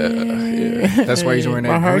funny. Yeah. That's why he's wearing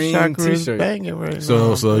that green t-shirt. Banging right So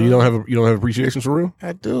now, so you don't have appreciation for real?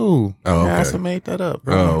 I do. Oh, okay. I also made that up,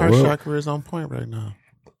 bro. Oh, My heart well. chakra is on point right now.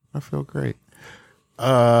 I feel great.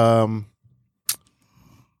 I'm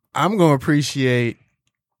gonna appreciate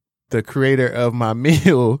the creator of my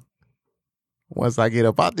meal once I get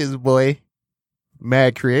up out this boy.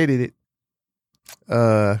 Mad created it.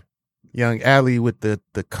 Young Allie with the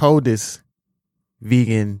coldest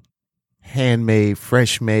vegan, handmade,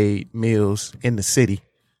 fresh made meals in the city.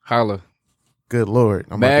 Holla. Good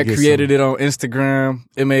Lord. Mad created it on Instagram.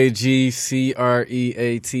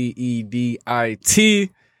 MAGCREATEDIT.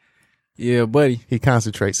 Yeah, buddy. He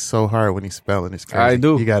concentrates so hard when he's spelling. It's crazy. I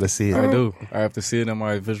do. You got to see it. I do. I have to see it in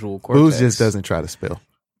my visual cortex. Booze just doesn't try to spell.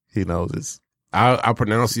 He knows it's. I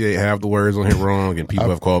pronunciate half the words on here wrong, and people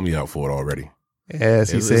have called me out for it already. As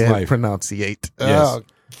he It's said, life. pronunciate. Yes. Oh,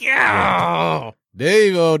 yeah. There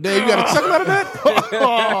you go, Dave. You got a chuckle out of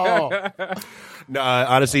that? No,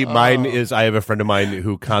 honestly, mine is. I have a friend of mine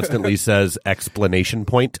who constantly says explanation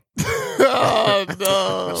point. Oh,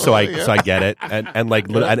 no. So I get it, and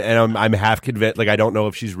I'm half convinced. Like I don't know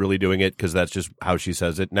if she's really doing it because that's just how she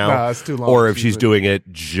says it now, Nah, it's too long. or if she's doing it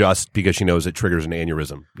just because she knows it triggers an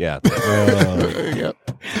aneurysm. Yeah. Yep.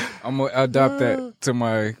 I'm going to adopt that to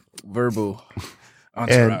my verbal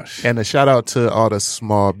entourage. And a shout out to all the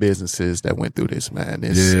small businesses that went through this, man.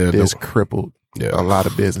 This crippled a lot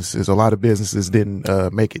of businesses. A lot of businesses didn't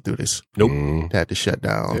make it through this. Nope. Had to shut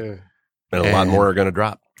down. Yeah. And a lot more are going to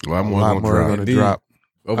drop. A lot A lot more are going to Indeed. drop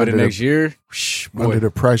Over the under next year, boy, under the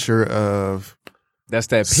pressure of that's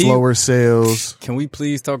that peak. slower sales. Can we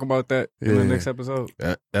please talk about that in the Yeah. next episode?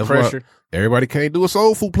 That's why Pressure. everybody can't do a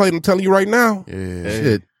soul food plate. I'm telling you right now. Yeah.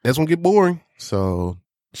 Shit, that's gonna get boring. So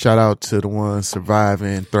shout out to the ones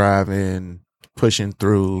surviving, thriving, pushing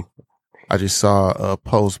through. I just saw a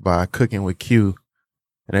post by Cooking with Q,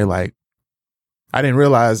 and they like, I didn't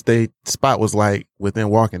realize they spot was like within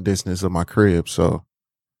walking distance of my crib. So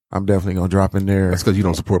I'm definitely gonna drop in there. That's because you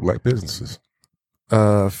don't support black businesses.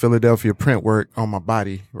 Philadelphia print work on my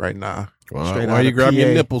body right now. Well, Straight why out you of grab your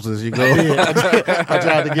PA. nipples as you go? I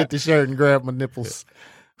tried to get the shirt and grab my nipples.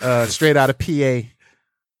 Straight out of PA.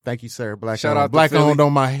 Thank you, sir. Black Shout owned. out to Black Philly. owned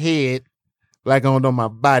on my head. Black owned on my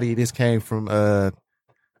body. This came from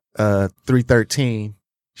 313.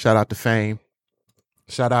 Shout out to Fame.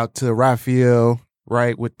 Shout out to Raphael,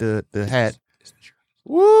 right, with the hat.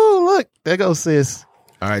 Woo, look. There goes sis.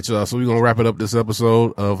 All right, y'all. So we're gonna wrap it up this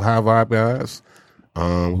episode of High Vibe, guys.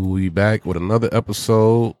 We'll be back with another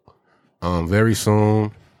episode very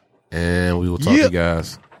soon, and we will talk to you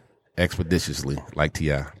guys expeditiously, like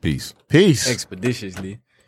T.I. Peace. Peace. Expeditiously.